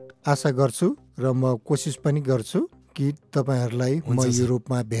 आशा गर्छु र म कोसिस पनि गर्छु कि तपाईँहरूलाई म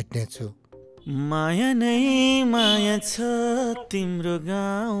युरोपमा भेट्नेछु। माया नै माया छ तिम्रो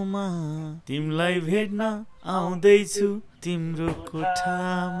गाउँमा, तिमीलाई भेट्न आउँदैछु तिम्रो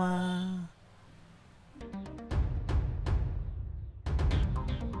कोठामा।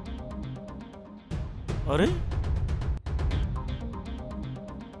 अरे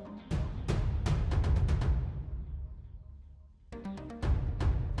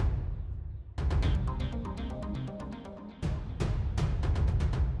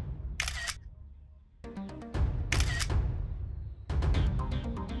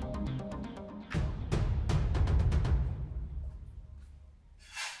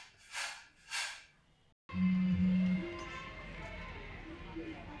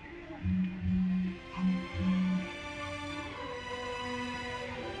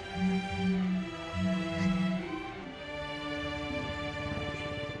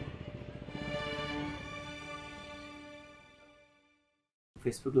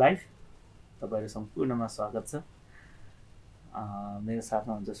फेसबुक लाइभ तपाईँहरू सम्पूर्णमा स्वागत छ। मेरो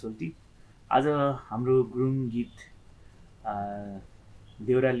साथमा हुन्छ सोल्टी। आज हाम्रो गुरुङ गीत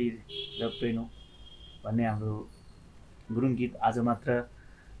देउराली र प्रेनो भन्ने हाम्रो गुरुङ गीत आज मात्र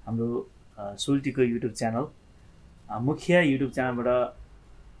हाम्रो सोल्टीको युट्युब च्यानल मुख्य युट्युब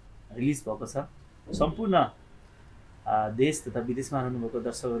च्यानलबाट रिलिज भएको छ। सम्पूर्ण देश तथा विदेशमा हुनुभएको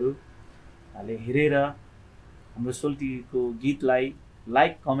दर्शकहरूले हेरेर हाम्रो सोल्टीको गीतलाई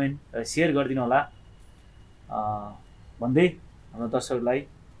लाइक कमेन्ट र सेयर गरिदिनु होला भन्दै हाम्रो दर्शकलाई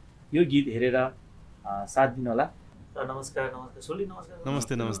यो गीत हेरेर साथ दिनु होला। नमस्कार नमस्कार सोल्टी। नमस्कार।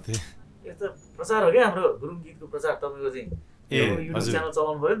 नमस्ते नमस्ते। यस्तो प्रचार हो क्या हाम्रो गुरुङ गीतको प्रचार तपाईँको चाहिँ युट्युब च्यानल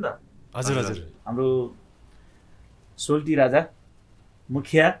चलाउनु पऱ्यो नि त। हजुर हजुर। हाम्रो सोल्टी राजा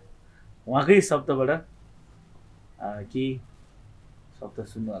मुखिया उहाँकै शब्दबाट केही शब्द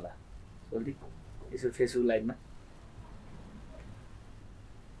सुन्नु होला सोल्टी यसो फेसबुक लाइभमा।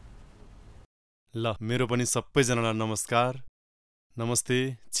 ल मेरो पनि सबैजनालाई नमस्कार, नमस्ते,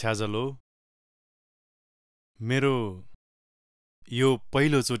 छ्याजलो। मेरो यो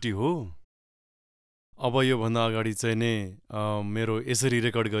पहिलोचोटि हो। अब योभन्दा अगाडि चाहिँ नै मेरो यसरी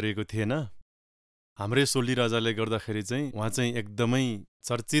रेकर्ड गरिएको थिएन। हाम्रै सोल्टी राजाले गर्दाखेरि चाहिँ उहाँ चाहिँ एकदमै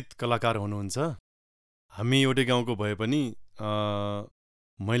चर्चित कलाकार हुनुहुन्छ। हामी एउटै गाउँको भए पनि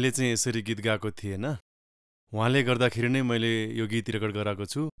मैले चाहिँ यसरी गीत गाएको थिएन। उहाँले गर्दाखेरि नै मैले यो गीत रेकर्ड गराएको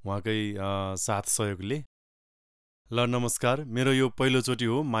छु उहाँकै साथ सहयोगले। ल नमस्कार, मेरो यो पहिलोचोटि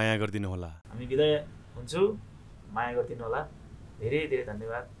हो, माया गरिदिनु होला। हामी बिदाय हुन्छौँ, माया गरिदिनु होला। धेरै धेरै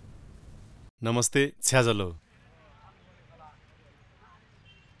धन्यवाद। नमस्ते, छ्याजलो।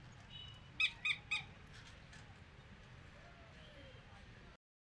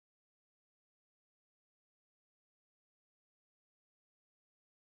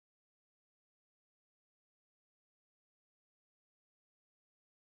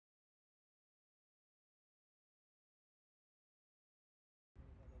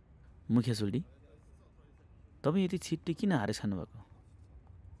 मुखिया सोल्टी, तपाईँ यति छिट्टै किन हारेस खानुभएको?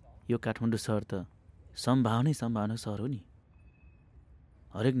 यो काठमाडौँ सहर त सम्भावनै सहर हो नि।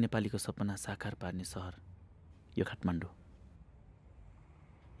 हरेक नेपालीको सपना साकार पार्ने सहर यो काठमाडौँ।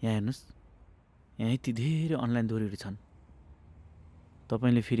 यहाँ हेर्नुहोस्, यहाँ यति धेरै अनलाइन दोहोरीहरू छन्।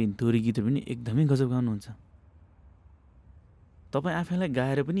 तपाईँले फेरि दोहोरी गीतहरू पनि एकदमै गजब गाउनुहुन्छ। तपाईँ आफैलाई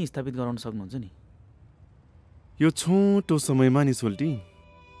गाएर पनि स्थापित गराउन सक्नुहुन्छ नि। यो छोटो समयमा नि सोल्टी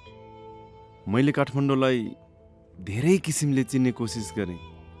मैले काठमाडौँलाई धेरै किसिमले चिन्ने कोसिस गरेँ,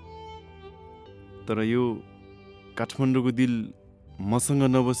 तर यो काठमाडौँको दिल मसँग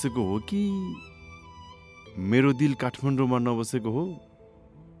नबसेको हो कि मेरो दिल काठमाडौँमा नबसेको हो,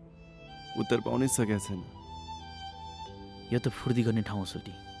 उत्तर पाउनै सकेको छैन। यो त फुर्ती गर्ने ठाउँ हो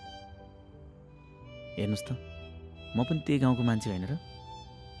सोल्टी। हेर्नुहोस् त, म पनि त्यही गाउँको मान्छे होइन र?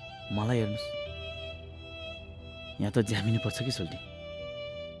 मलाई हेर्नुहोस्, यहाँ त झ्यामिनु पर्छ कि सोल्टी।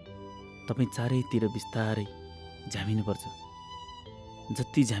 तपाईँ चारैतिर बिस्तारै झ्यामिनुपर्छ।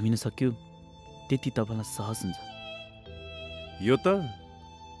 जति झ्यामिन सक्यो त्यति तपाईँलाई सहज हुन्छ। यो त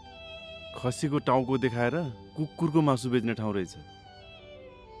खसीको टाउको देखाएर कुकुरको मासु बेच्ने ठाउँ रहेछ।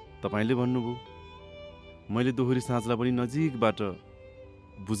 तपाईँले भन्नुभयो, मैले दोहोरी साँचलाई पनि नजिकबाट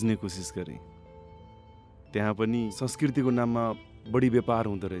बुझ्ने कोसिस गरेँ। त्यहाँ पनि संस्कृतिको नाममा बढी व्यापार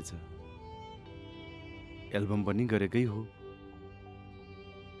हुँदो रहेछ। एल्बम पनि गरेकै हो।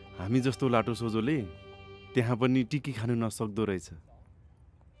 हामी जस्तो लाटो सोझोले त्यहाँ पनि टिकी खानु नसक्दो रहेछ।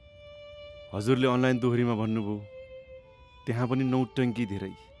 हजुरले अनलाइन दोहोरीमा भन्नुभयो, त्यहाँ पनि नौटङ्की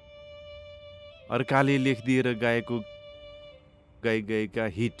धेरै। अर्काले लेखिदिएर गाएको गायक गायिका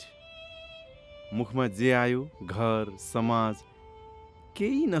हिट, मुखमा जे आयो घर समाज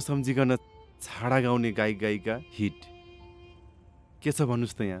केही नसम्झिकन छाडा गाउने गायक गायिका हिट। के छ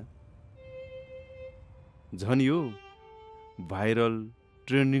भन्नुहोस् त यहाँ? झन् यो भाइरल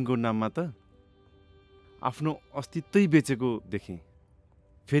ट्रेन्डिङको नाममा त आफ्नो अस्तित्वै बेचेको देखेँ।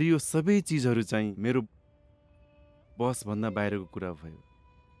 फेरि यो सबै चिजहरू चाहिँ मेरो बसभन्दा बाहिरको कुरा भयो।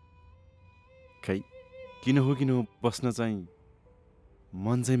 खै किन हो बस्न चाहिँ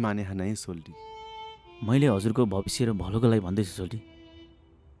मन चाहिँ माने नै सोल्टी। मैले हजुरको भविष्य र भलोको लागि भन्दैछु सोल्टी,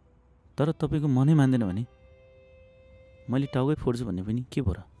 तर तपाईँको मनै मान्दैन भने मैले टाउकै फोड्छु भन्ने पनि के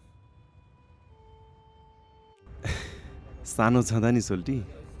भयो र? सानो छँदा नि सोल्टी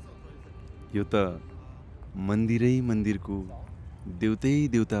यो त मन्दिरै मन्दिरको देउतै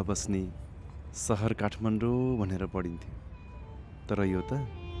देउता बस्ने सहर काठमाडौँ भनेर पढिन्थ्यो। तर यो त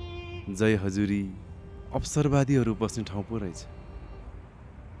जय हजुरी अवसरवादीहरू बस्ने ठाउँ पो रहेछ।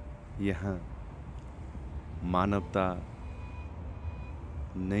 यहाँ मानवता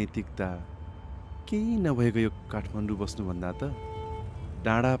नैतिकता केही नभएको यो काठमाडौँ बस्नुभन्दा त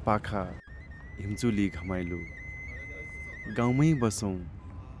डाँडा पाखा हिमचुली घमाइलो गाउँमै बसौँ,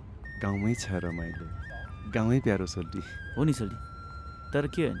 गाउँमै छ रमाइलो, गाउँमै प्यारो सोल्टी। हो नि सोल्टी, तर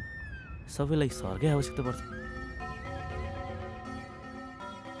के होइन, सबैलाई सहरकै आवश्यकता पर्छ।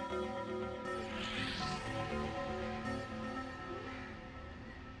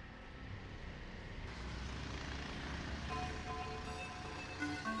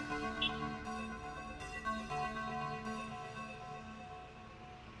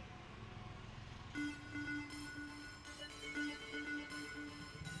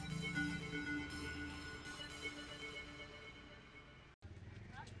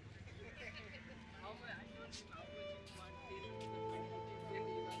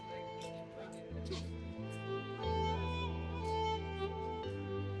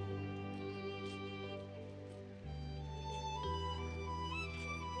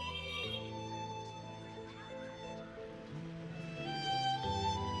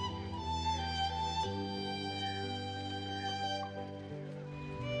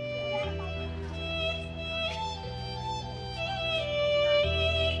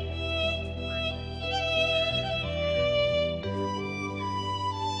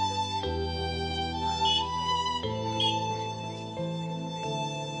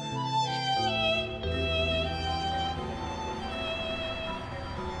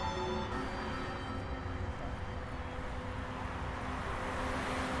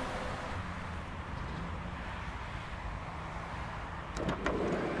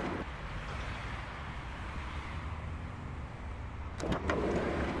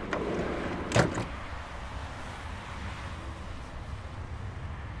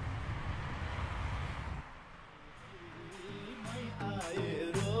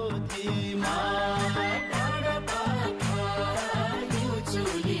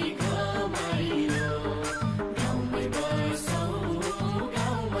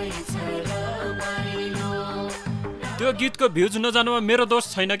 त्यो गीतको भ्युज नजानुमा मेरो दोष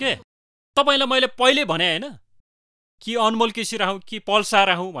छैन के? तपाईँलाई मैले पहिले भने होइन कि अनमोल केसी राखौँ कि पल्सा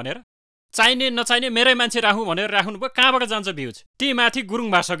राखौँ भनेर? चाहिने नचाहिने मेरै मान्छे राखौँ भनेर राख्नुभयो, कहाँबाट जान्छ भ्युज? त्यही माथि गुरुङ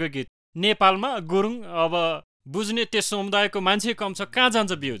भाषाको गीत, नेपालमा गुरुङ अब बुझ्ने त्यस समुदायको मान्छे कम छ, कहाँ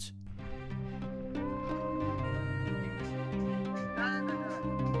जान्छ भ्युज?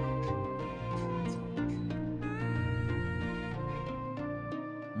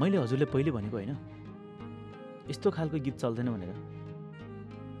 मैले हजुरले पहिले भनेको होइन यस्तो खालको गीत चल्दैन भनेर।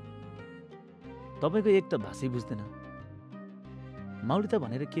 तपाईँको एक त भाषै बुझ्दैन, मौलिकता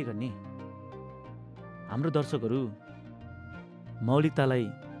भनेर के गर्ने? हाम्रो दर्शकहरू मौलिकतालाई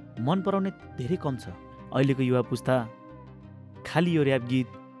मन पराउने धेरै कम छ। अहिलेको युवा पुस्ता खालि यो ऱ्याप गीत,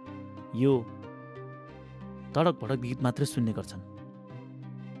 यो तडक भडक गीत मात्रै सुन्ने गर्छन्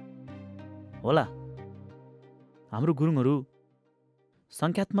होला। हाम्रो गुरुङहरू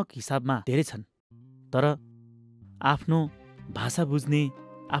सङ्ख्यात्मक हिसाबमा धेरै छन्, तर आफ्नो भाषा बुझ्ने,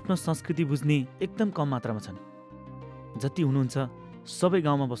 आफ्नो संस्कृति बुझ्ने एकदम कम मात्रामा छन्। जति हुनुहुन्छ सबै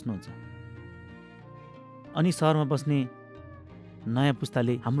गाउँमा बस्नुहुन्छ, अनि सहरमा बस्ने नयाँ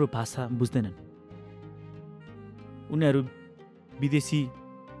पुस्ताले हाम्रो भाषा बुझ्दैनन्। उनीहरू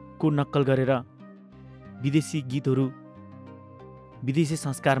विदेशीको नक्कल गरेर विदेशी गीतहरू, विदेशी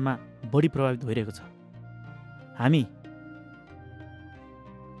संस्कारमा बढी प्रभावित भइरहेको छ। हामी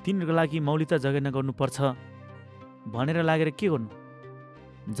तिनीहरूको लागि मौलिकता जगेर्ना गर्नुपर्छ भनेर लागेर के गर्नु?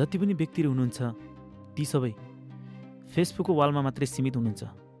 जति पनि व्यक्तिहरू हुनुहुन्छ ती सबै फेसबुकको वालमा मात्रै सीमित हुनुहुन्छ।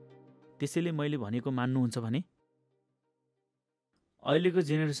 त्यसैले मैले भनेको मान्नुहुन्छ भने अहिलेको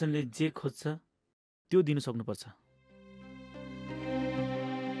जेनेरेसनले जे खोज्छ त्यो दिन सक्नुपर्छ।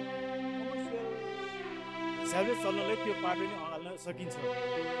 हिसाबले चल्नलाई त्यो पाटो नै अँगाल्न सकिन्छ,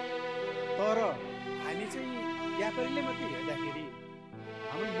 तर हामी चाहिँ व्यापारीले मात्रै हेर्दाखेरि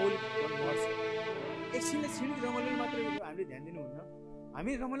हाम्रो मौलिक बढ्छ। एकछिनले छिडिक रमाइलो मात्रै हामीले ध्यान दिनुहुन्न। हामी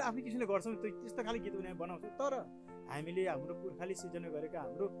रमाइलो आफ्नै किसिमले गर्छौँ, त्यस्तो खाले गीत बनाउँछौँ, तर हामीले हाम्रो पुर्खाले सिर्जना गरेका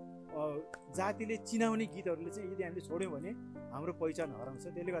हाम्रो जातिले चिनाउने गीतहरूले चाहिँ यदि हामीले छोड्यौँ भने हाम्रो पहिचान हराउँछ।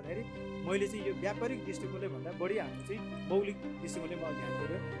 त्यसले गर्दाखेरि मैले चाहिँ यो व्यापारिक दृष्टिकोणले भन्दा बढी हाम्रो चाहिँ मौलिक दृष्टिकोणले म ध्यान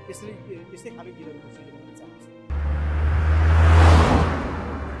दिएर त्यस्तै खालको गीतहरू सिर्जना गर्न चाहन्छु।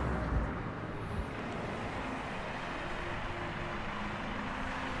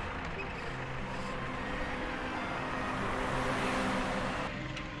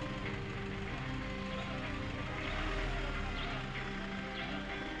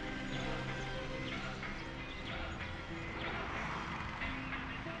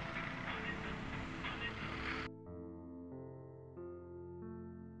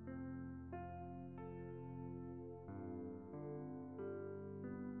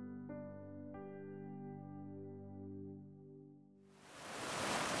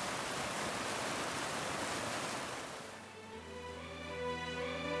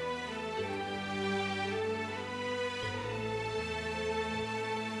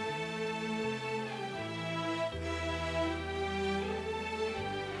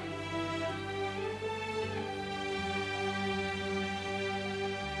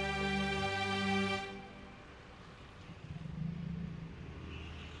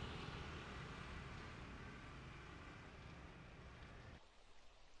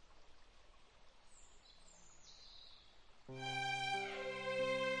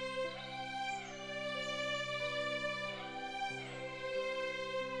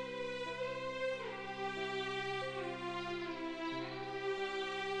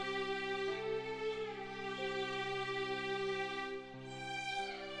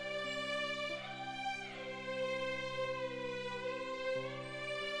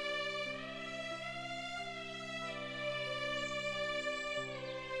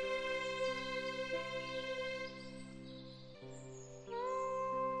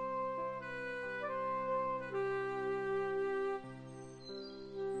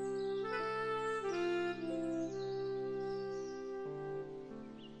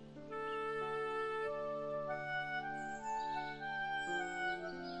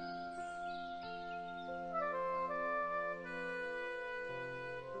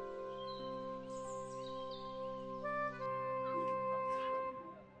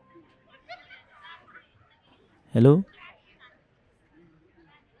 हेलो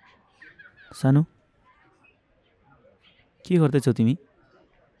सानो, के गर्दैछौ तिमी?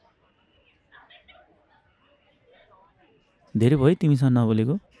 धेरै भयो तिमीसँग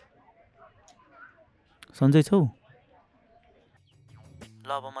नबोलेको। सन्चै छौ? ल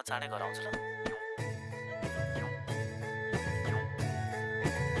अब म चाँडै घर आउँछु ल।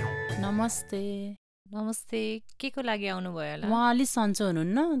 नमस्ते। नमस्ते। के को लागि आउनुभयो होला? उहाँ अलि सन्चो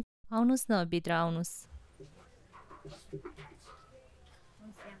हुनुहुन्न? आउनुहोस् न, भित्र आउनुहोस्।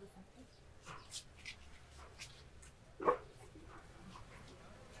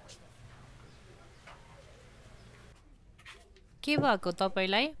 के भएको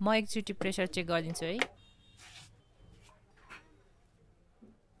तपाईलाई? म एकचोटि प्रेसर चेक गरिदिन्छु है।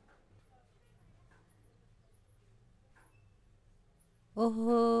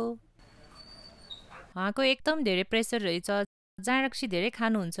 ओहो, उहाँको एकदम धेरै प्रेसर रहेछ। जाँड रक्सी धेरै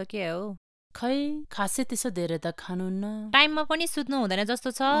खानुहुन्छ के हो? खै खासै त्यसो धेरै त खानुहुन्न। टाइममा पनि सुत्नु हुँदैन जस्तो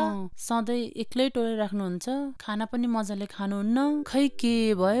छ। सधैँ एक्लै टोले राख्नुहुन्छ, खाना पनि मजाले खानुहुन्न। खै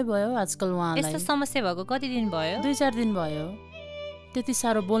के भयो आजकल उहाँलाई? यस्तो समस्या भएको कति दिन भयो? 2-4 दिन भयो। त्यति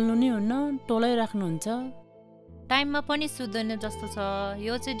साह्रो बोल्नु नि हुन्न, टोलै राख्नुहुन्छ। टाइममा पनि सुत्दैन जस्तो छ।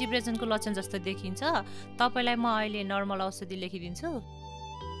 यो चाहिँ डिप्रेसनको लक्षण जस्तो देखिन्छ। तपाईलाई म अहिले नर्मल औषधि लेखिदिन्छु।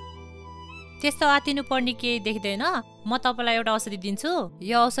 त्यस्तो आतिनु पर्ने केही देख्दैन। म तपाईलाई एउटा औषधि दिन्छु।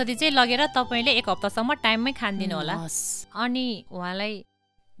 यो औषधि चाहिँ लगेर तपाईले 1 हप्तासम्म टाइममै खान्दिनु होला। अनि उहाँलाई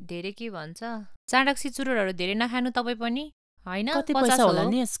धेरै के भन्छ, चाँडक्सी चुरोटहरु धेरै नखानु तपाई पनि, हैन? कति पैसा होला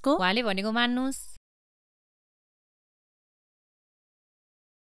नि यसको? उहाँले भनेको मान्नुस्।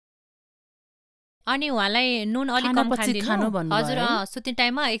 अनि उहाँलाई नुन अलि कम खान्दिनु। हजुर, सुत्ने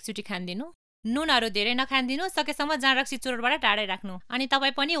टाइममा एकचोटी खान्दिनु। नुनहरु धेरै नखान्दिनु। सकेसम्म जाँडरक्सी चुरोटबाट टाढै राख्नु। अनि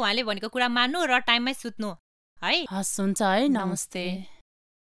तपाई पनि उहाँले भनेको कुरा मान्नु र टाइममै सुत्नु है। हस्, हुन्छ है। नमस्ते।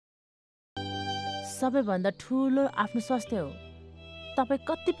 सबैभन्दा ठुलो आफ्नो स्वास्थ्य हो। तपाई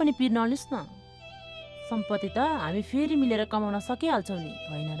कति पनि पिर नलिस् न। सम्पत्ति त हामी फेरि मिलेर कमाउन सकिहाल्छौँ नि,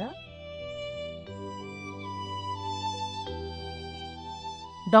 होइन र?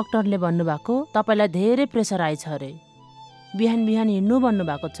 डाक्टरले भन्नुभएको तपाईलाई धेरै प्रेसर आइछ अरे। बिहान बिहान हिँड्नु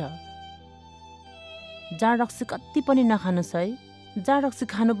भन्नुभएको छ। जाँडरक्सी कति पनि नखानुस् है। जाँडरक्सी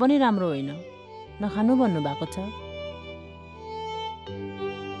खानु पनि राम्रो होइन, नखानु भन्नुभएको छ।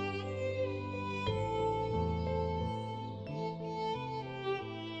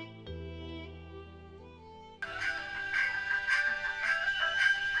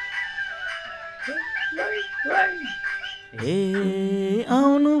 ए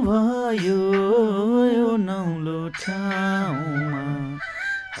आउनु भयो यो नौलो ठाउँमा,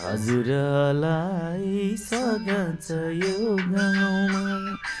 हजुरलाई स्वागत छ यो गाउँमा।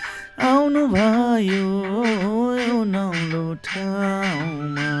 आउनु भयो यो नौलो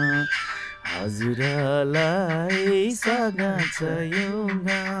ठाउँमा, हजुरलाई स्वागत छ यो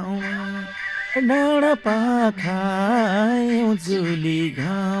गाउँमा। डाँडा पाखा जुली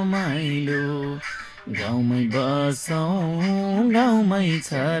घमाइलो, गाउँमै बसौँ गाउँमै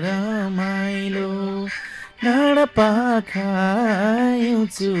छ रमाइलो। डाँडा पाखा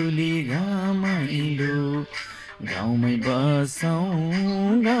चुली घमाइलो, गाउँमै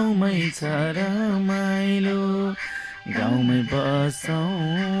बसौँ गाउँमै छ रमाइलो। गाउँमै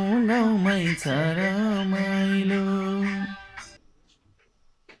बसौँ गाउँमै छ रमाइलो।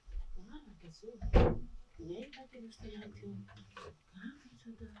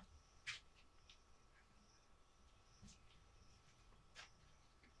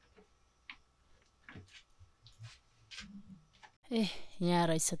 ए, यहाँ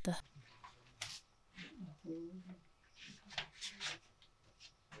रहेछ त।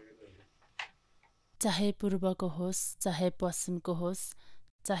 चाहे पूर्वको होस्, चाहे पश्चिमको होस्,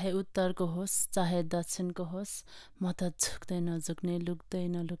 चाहे उत्तरको होस्, चाहे दक्षिणको होस्, म त झुक्दै नझुक्ने, लुक्दै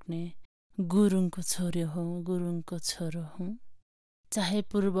नलुक्ने गुरुङको छोरो हुँ, गुरुङको छोरो हुँ। चाहे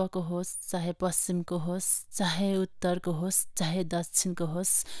पूर्वको होस्, चाहे पश्चिमको होस्, चाहे उत्तरको होस्, चाहे दक्षिणको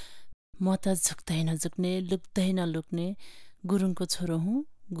होस्, म त झुक्दै नझुक्ने, लुक्दै नलुक्ने गुरुङको छोरो हुँ,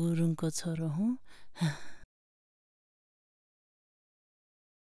 गुरुङको छोरो हुँ।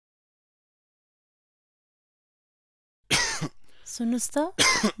 सुन्नुस् त,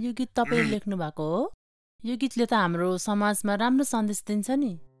 यो गीत तपाईले लेख्नु भएको हो? यो गीतले त हाम्रो समाजमा राम्रो सन्देश दिन्छ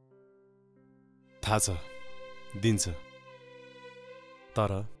नि। थाहा छ, दिन्छ।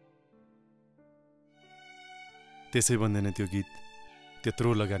 तर त्यसै भन्दैन त्यो गीत त्यत्रो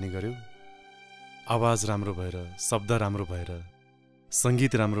लगानी गर्यो। आवाज राम्रो भएर, शब्द राम्रो भएर,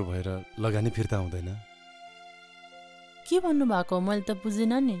 सङ्गीत राम्रो भएर लगानी फिर्ता हुँदैन। के भन्नुभएको मैले त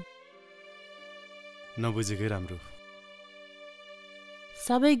बुझिनँ नि। नबुझेकै राम्रो।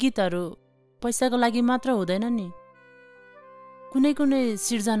 सबै गीतहरू पैसाको लागि मात्र हुँदैन नि। कुनै कुनै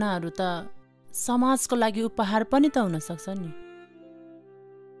सिर्जनाहरू त समाजको लागि उपहार पनि त हुन सक्छ नि।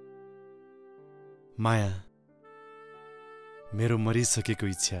 माया, मेरो मरिसकेको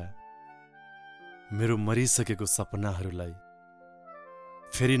इच्छा, मेरो मरिसकेको सपनाहरूलाई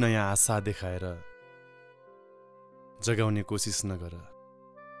फेरि नयाँ आशा देखाएर जगाउने कोसिस नगर।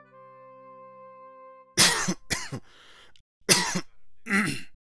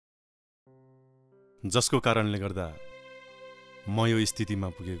 जसको कारणले गर्दा म यो स्थितिमा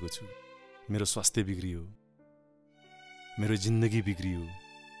पुगेको छु। मेरो स्वास्थ्य बिग्रियो, मेरो जिन्दगी बिग्रियो।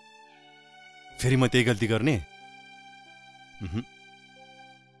 फेरि म त्यही गल्ती गर्ने?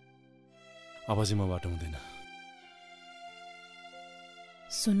 अब चाहिँ मबाट हुँदैन।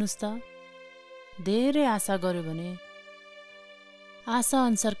 सुन्नुस् त, धेरै आशा गर्यो भने, आशा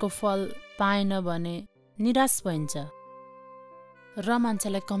अनुसारको फल पाएन भने निराश भइन्छ। र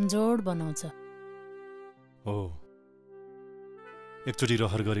मान्छेलाई कमजोर बनाउँछ। हो, एकचोटि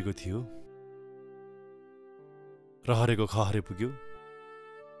रहर गरेको थियो, रहरेको खहरे पुग्यो,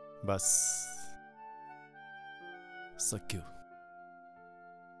 बस सक्यो।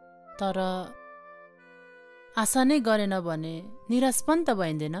 तर आशा नै गरेन भने निराश पनि त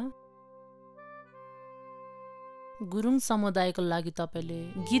भइँदैन। गुरुङ समुदायको लागि तपाईँले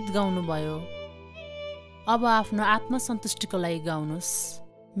गीत गाउनुभयो, अब आफ्नो आत्मसन्तुष्टिको लागि गाउनुहोस्,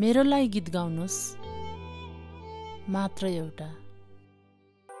 मेरो लागि गीत गाउनुहोस्, मात्र एउटा।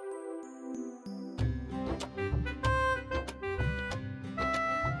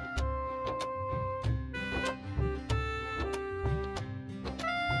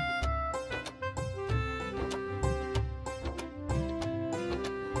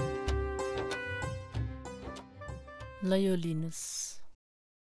 ल यो लिनुहोस्।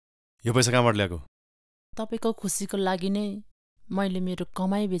 यो पैसा कहाँबाट ल्याएको? तपाईँको खुसीको लागि नै मैले मेरो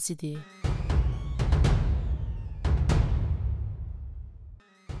कमाई बेचिदिएँ।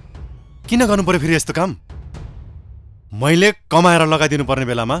 किन गर्नु पर्यो फेरि यस्तो काम? मैले कमाएर लगाइदिनु पर्ने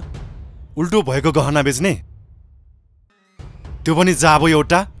बेलामा उल्टो भएको गहना बेच्ने, त्यो पनि जाबो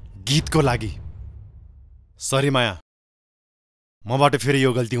एउटा गीतको लागि। सरी माया, मबाट फेरि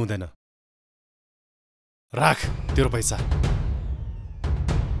यो गल्ती हुँदैन। राख तेरो पैसा।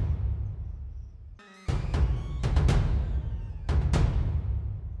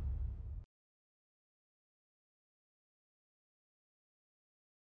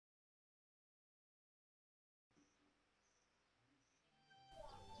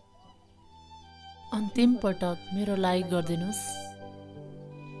 अन्तिम पटक मेरो लागि गरिदिनुहोस्।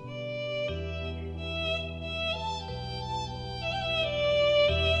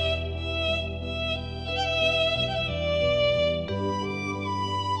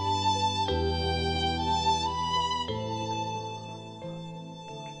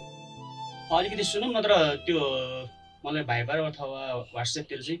 अलिकति सुनौँ, नत्र त्यो मलाई भाइबर अथवा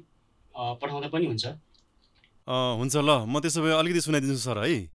व्हाट्सएपतिर चाहिँ पठाउँदा पनि हुन्छ। हुन्छ ल, म त्यसो भए अलिकति सुनाइदिन्छु सर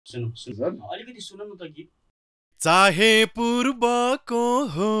है। सुन्नु अलिकति सुनौँ न त गीत। चाहे पूर्वको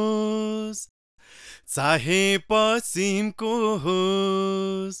होस्, चाहे पश्चिमको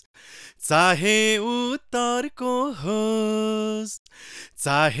होस्, चाहे उत्तरको होस्,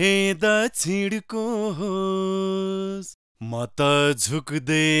 चाहे दक्षिणको होस्, म त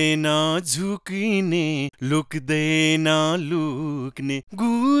झुक्दैन झुकिने, लुक्दैन लुक्ने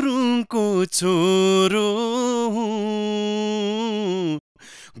गुरुङको छोरो,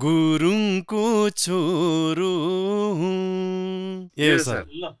 गुरुङको छोरो। ए सर।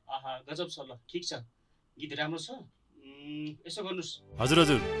 ल आहा गजब छ। ल ठिक छ, गीत राम्रो छ। यसो गर्नुहोस्। हजुर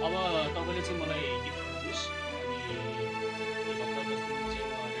हजुर। अब तपाईँले चाहिँ मलाई गीत गाउनुहोस्, अनि एक हप्ता 10 दिन चाहिँ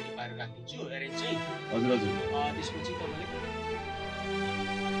म रेडी पारेर राखिदिन्छु एरेन्ज चाहिँ। हजुर हजुर। त्यसपछि तपाईँले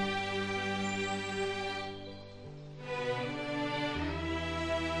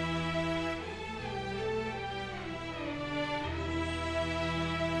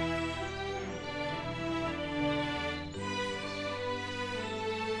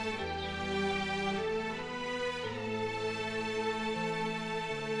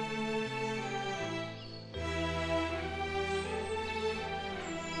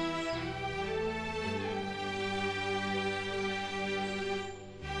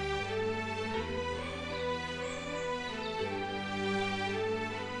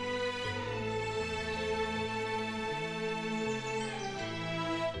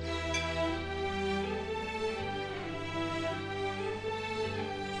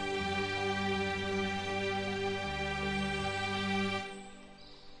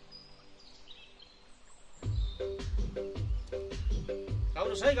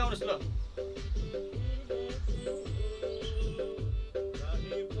गाउनुहोस् है, गाउनुहोस् ल।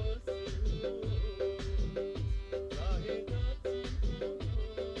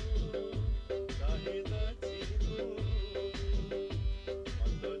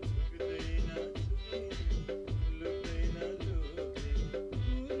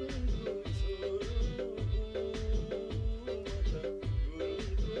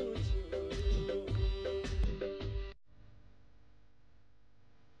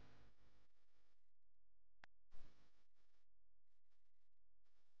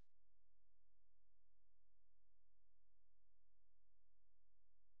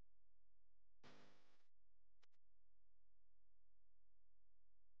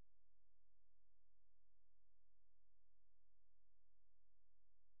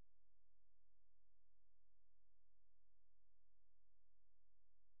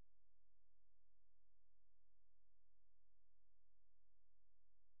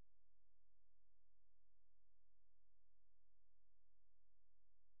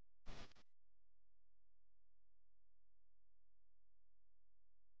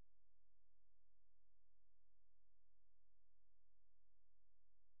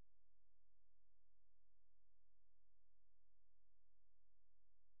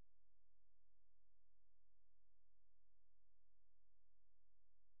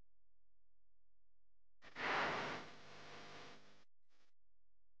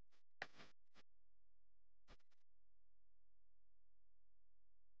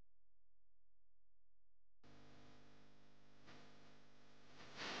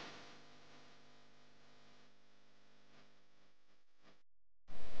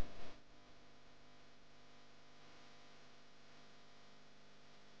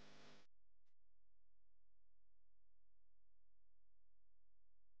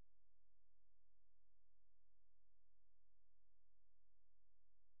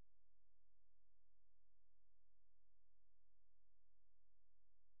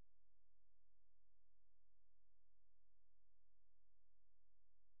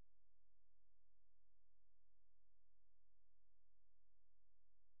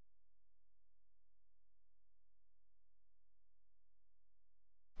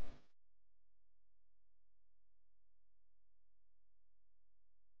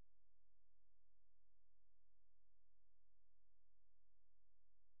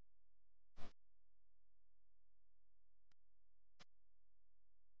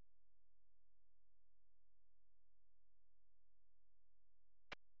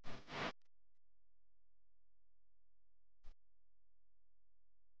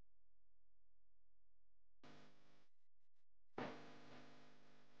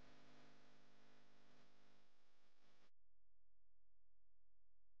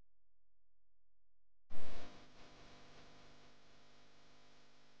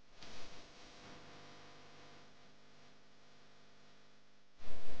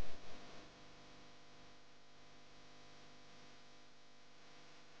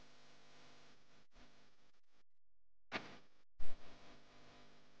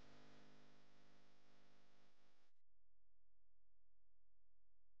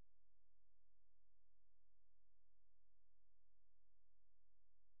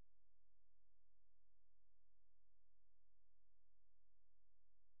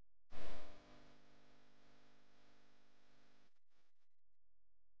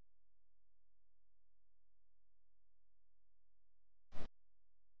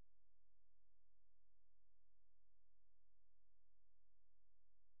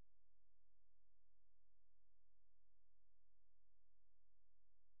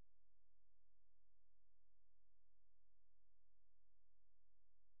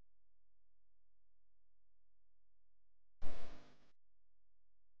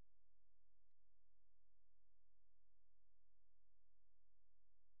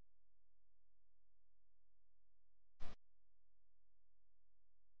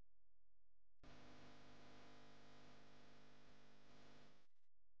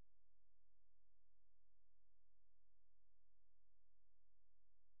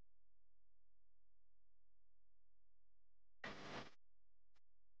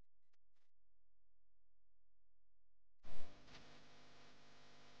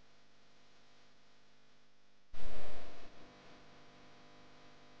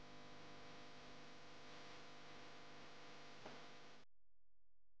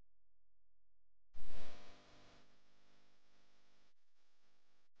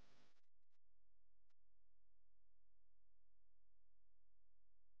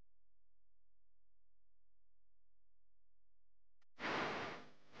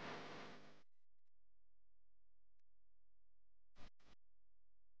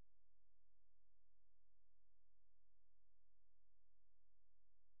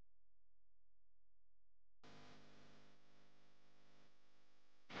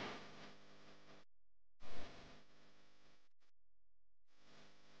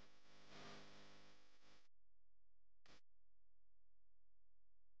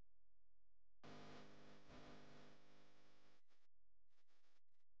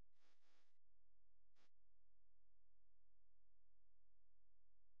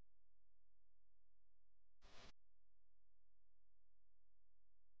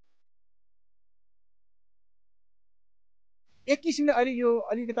 एक किसिमले अहिले यो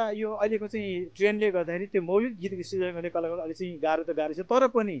अलिकता यो अहिलेको चाहिँ ट्रेन्डले गर्दाखेरि त्यो मौलिक गीत सृजना गर्ने कलाकार अलिक चाहिँ गाह्रो त गाह्रो छ। तर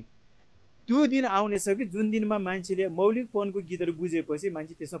पनि त्यो दिन आउनेछ कि जुन दिनमा मान्छेले मौलिकपनको गीतहरू बुझेपछि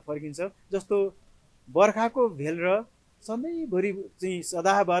मान्छे त्यसमा फर्किन्छ। जस्तो बर्खाको भेल र सधैँभरि चाहिँ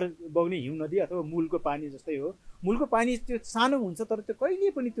सदाबहार बग्ने हिउँ नदी अथवा मूलको पानी जस्तै हो। मूलको पानी त्यो सानो हुन्छ तर त्यो कहिले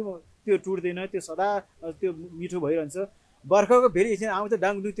पनि त्यो टुट्दैन, त्यो सदा त्यो मिठो भइरहन्छ। बर्खाको भेल एकछिन आउँछ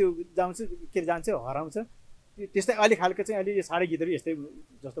डाङडु त्यो जान्छ के जान्छ हराउँछ। त्यस्तै अलि खालको चाहिँ अहिले यो साडे गीतहरू यस्तै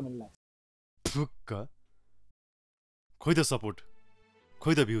जस्तो मलाई लाग्छ। ठुक्क खोइ त सपोर्ट,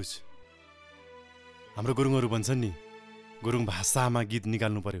 खोइ त भ्युज। हाम्रो गुरुङहरू भन्छन् नि गुरुङ भाषामा गीत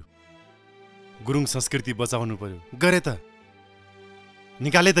निकाल्नु पर्यो, गुरुङ संस्कृति बचाउनु पर्यो। गरे त,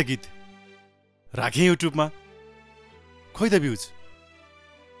 निकाले त गीत, राखेँ युट्युबमा, खोइ त भ्युज।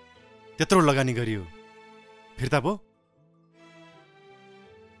 त्यत्रो लगानी गरियो, फिर्ता पो।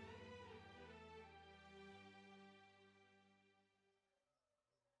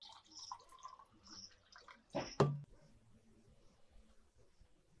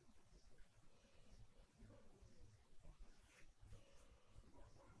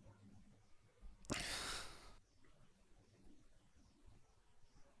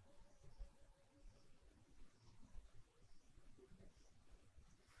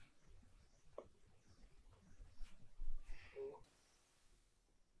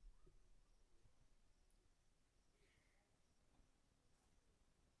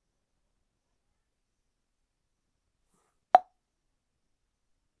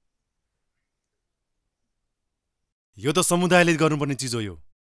 यो त समुदायले गर्नुपर्ने चिज हो। यो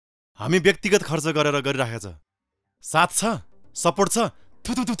हामी व्यक्तिगत खर्च गरेर गरिराखेको छ। साथ छ, सपोर्ट छ,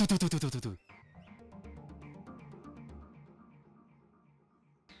 थु थु थु थु थु थु थु थु।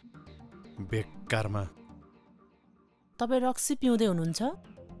 बेकारमा। तपाईँ रक्सी पिउँदै हुनुहुन्छ?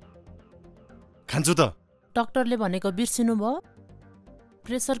 खान्छु त। डाक्टरले भनेको बिर्सिनु भयो?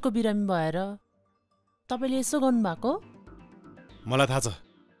 प्रेसरको बिरामी भएर तपाईँले यसो गर्नुभएको? मलाई थाहा छ,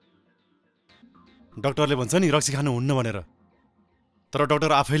 डाक्टरले भन्छ नि रक्सी खानु हुन्न भनेर। तर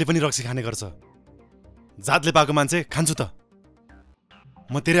डाक्टर आफैले पनि रक्सी खाने गर्छ। जातले पाएको मान्छे खान्छु त,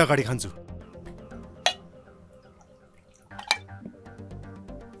 म तेरै अगाडि खान्छु।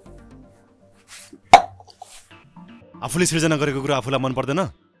 आफूले सृजना गरेको कुरा आफूलाई मन पर्दैन?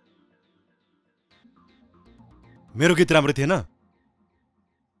 मेरो गीत राम्रो थिएन?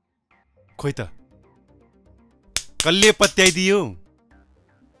 खोइ त, कसले पत्याइदियो?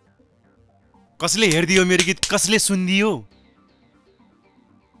 कसले हेरिदियो मेरो गीत? कसले सुनिदियो?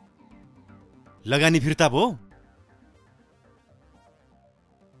 लगानी फिर्ता भयो?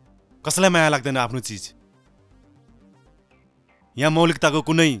 कसलाई माया लाग्दैन आफ्नो चिज? यहाँ मौलिकताको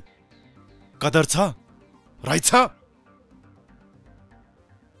कुनै कदर छ? रहेछ?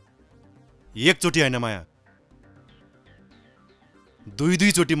 एकचोटि होइन माया,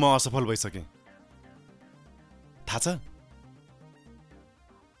 दुई चोटि म असफल भइसकेँ। थाहा छ?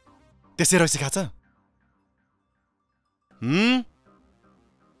 त्यसै रक्सी खाछ?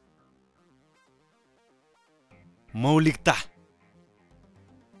 मौलिकता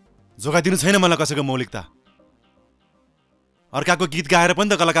जोगाइदिनु छैन मलाई कसैको मौलिकता। अर्काको गीत गाएर पनि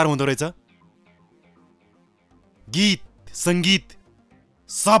त कलाकार हुँदो रहेछ। गीत सङ्गीत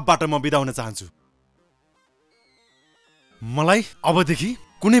सबबाट म बिदा हुन चाहन्छु। मलाई अबदेखि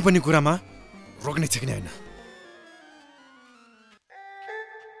कुनै पनि कुरामा रोक्ने छेक्ने होइन।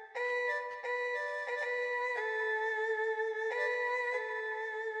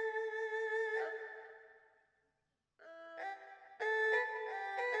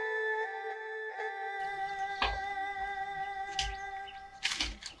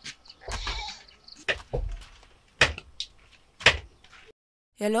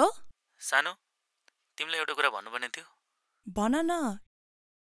 हेलो सानो, तिमीलाई एउटा कुरा भन्नुपर्ने थियो। भन न,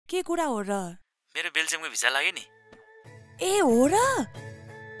 के कुरा हो र? मेरो बेल्जियमको भिसा लाग्यो नि। ए हो र?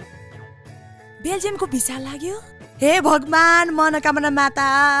 बेल्जियमको भिसा लाग्यो? हे भगवान, मनोकामना माता,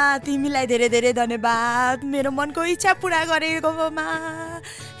 तिमीलाई धेरै धेरै धन्यवाद। मेरो मनको इच्छा पुरा गरेकोमा।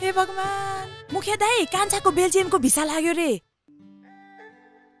 हे भगवान। मुखिया दाइ, कान्छाको बेल्जियमको भिसा लाग्यो रे।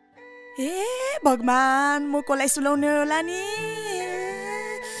 हे भगवान, म कसलाई सुलाउने होला नि?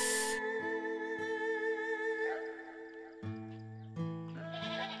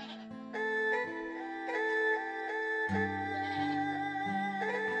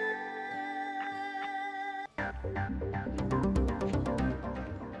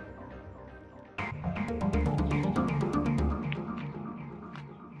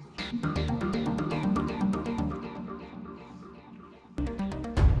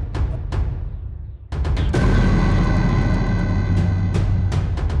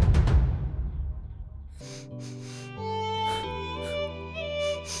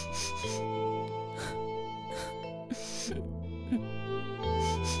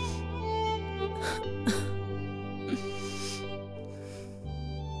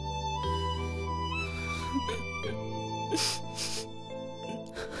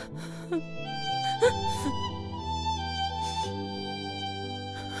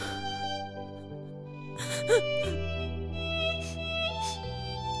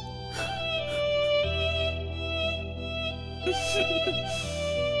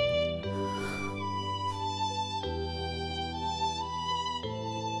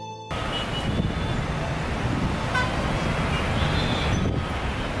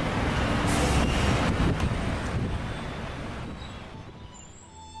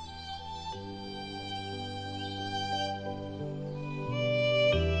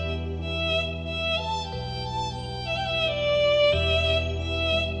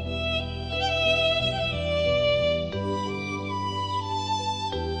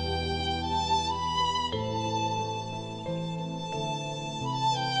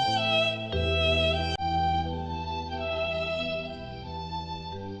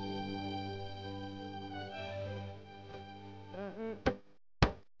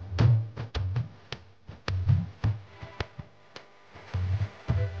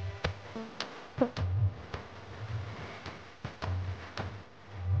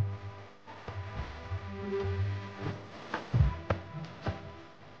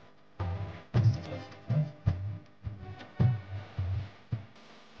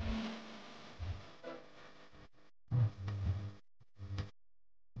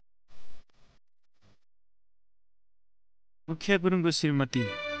 मुखिया गुरुङको श्रीमती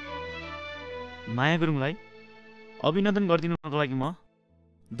माया गुरुङलाई अभिनन्दन गरिदिनुको लागि म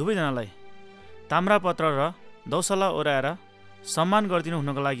दुवैजनालाई ताम्रापत्र र दौसला ओराएर सम्मान गरिदिनु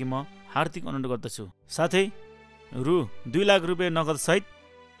हुनको लागि म हार्दिक अनुरोध गर्दछु। साथै रु 2 लाख रुपियाँ नगद सहित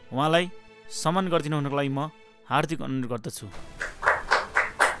उहाँलाई सम्मान गरिदिनु हुनको लागि म हार्दिक अनुरोध गर्दछु।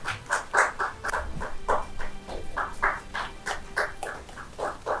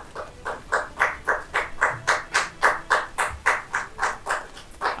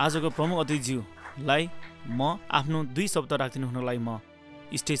 आजको प्रमुख अतिथिज्यूलाई म आफ्नो 2 शब्द राखिदिनु हुनको लागि म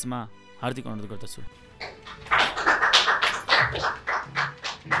स्टेजमा हार्दिक अनुरोध गर्दछु।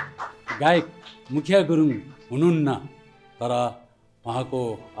 गायक मुखिया गुरुङ हुनुहुन्न, तर उहाँको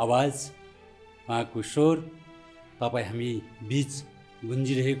आवाज, उहाँको स्वर तपाईँ हामी बीच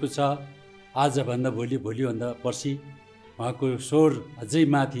गुन्जिरहेको छ। आजभन्दा भोलि, भोलिभन्दा पर्सि उहाँको स्वर अझै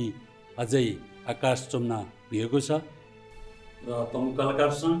माथि, अझै आकाश चुम्न पुगेको छ। र प्रमुख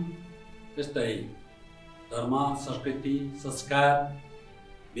कलाकारसँग त्यस्तै धर्म, संस्कृति, संस्कार,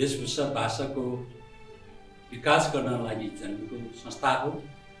 वेशभूषा, भाषाको विकास गर्न लागि जन्मेको संस्था हो।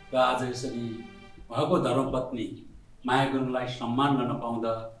 र आज यसरी उहाँको धर्मपत्नी माया गुरुङलाई सम्मान गर्न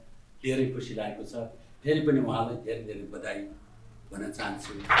पाउँदा धेरै खुसी लागेको छ। फेरि पनि उहाँलाई धेरै धेरै बधाई भन्न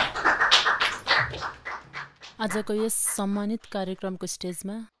चाहन्छु। आजको यस सम्मानित कार्यक्रमको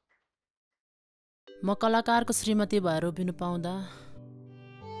स्टेजमा म कलाकारको श्रीमती भएर उभिनु पाउँदा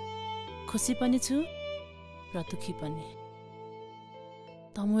खुसी पनि छु र दुखी पनि।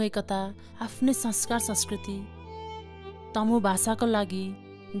 तमु एकता, आफ्नै संस्कार संस्कृति, तमु भाषाको लागि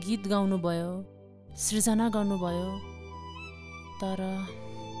गीत गाउनुभयो, सृजना गर्नुभयो, तर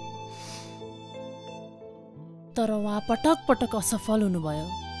उहाँ पटक पटक असफल हुनुभयो।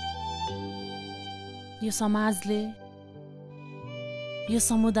 यो समाजले, यो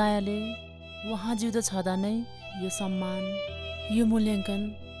समुदायले उहाँ जिउँदो छँदा नै यो सम्मान, यो मूल्याङ्कन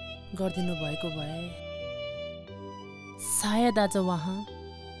गरिदिनु भएको भए सायद आज उहाँ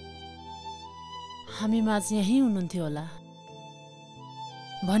हामीमाझ यहीँ हुनुहुन्थ्यो होला।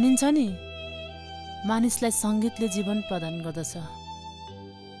 भनिन्छ नि, मानिसलाई सङ्गीतले जीवन प्रदान गर्दछ,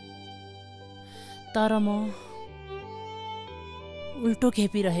 तर म उल्टो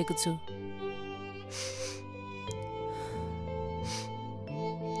खेपिरहेको छु।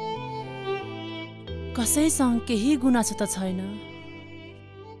 कसैसँग केही गुनासो त छैन,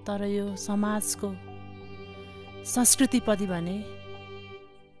 तर यो समाजको संस्कृतिप्रति भने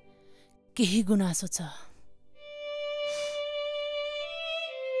केही गुनासो छ।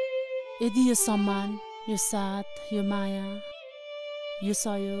 यदि यो सम्मान, यो साथ, यो माया, यो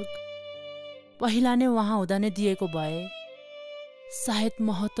सहयोग पहिला नै उहाँ हुँदा नै दिएको भए सायद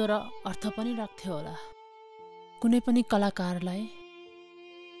महत्त्व र अर्थ पनि राख्थ्यो होला। कुनै पनि कलाकारलाई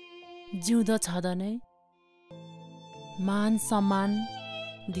जिउँदो छँदा नै मान सम्मान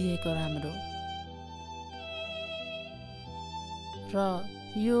दिएको राम्रो। र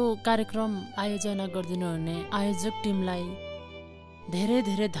यो कार्यक्रम आयोजना गरिदिनु हुने आयोजक टिमलाई धेरै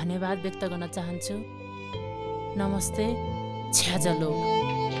धेरै धन्यवाद व्यक्त गर्न चाहन्छु। नमस्ते, छ्याजलो।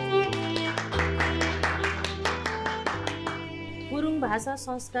 गुरुङ भाषा,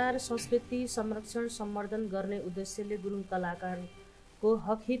 संस्कार, संस्कृति संरक्षण सम्वर्धन गर्ने उद्देश्यले गुरुङ कलाकारको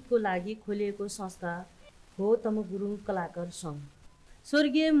हकहितको लागि खोलिएको संस्था हो तम गुरुङ कलाकार सङ्घ।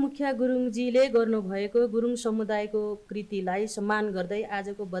 स्वर्गीय मुखिया गुरुङजीले गर्नुभएको गुरुङ समुदायको कृतिलाई सम्मान गर्दै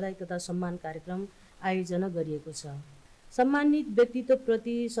आजको बधाई तथा सम्मान कार्यक्रम आयोजना गरिएको छ। सम्मानित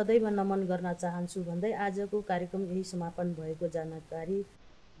व्यक्तित्वप्रति सदैव नमन गर्न चाहन्छु भन्दै आजको कार्यक्रम यही समापन भएको जानकारी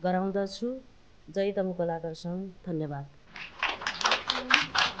गराउँदछु। जय तमु कलाकार सङ्घ। धन्यवाद।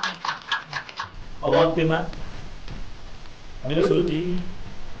 अब अन्त्यमा मेरो श्रुति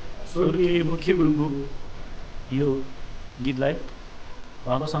स्वर्गीय मुख्य गुरुङको यो गीतलाई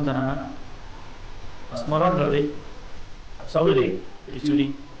उहाँको सम्झनामा स्मरण गर्दै सबैले एकचोटि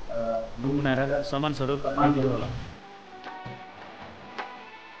गुनगुनाएर सम्मान स्वरूप दिनु होला।